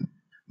torn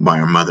by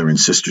our mother and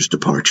sister's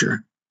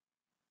departure.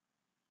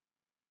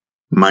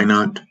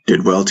 Minot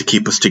did well to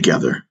keep us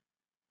together,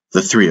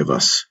 the three of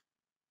us,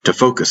 to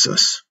focus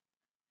us,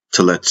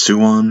 to let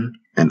Suan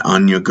and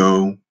Anya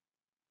go,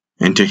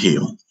 and to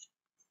heal.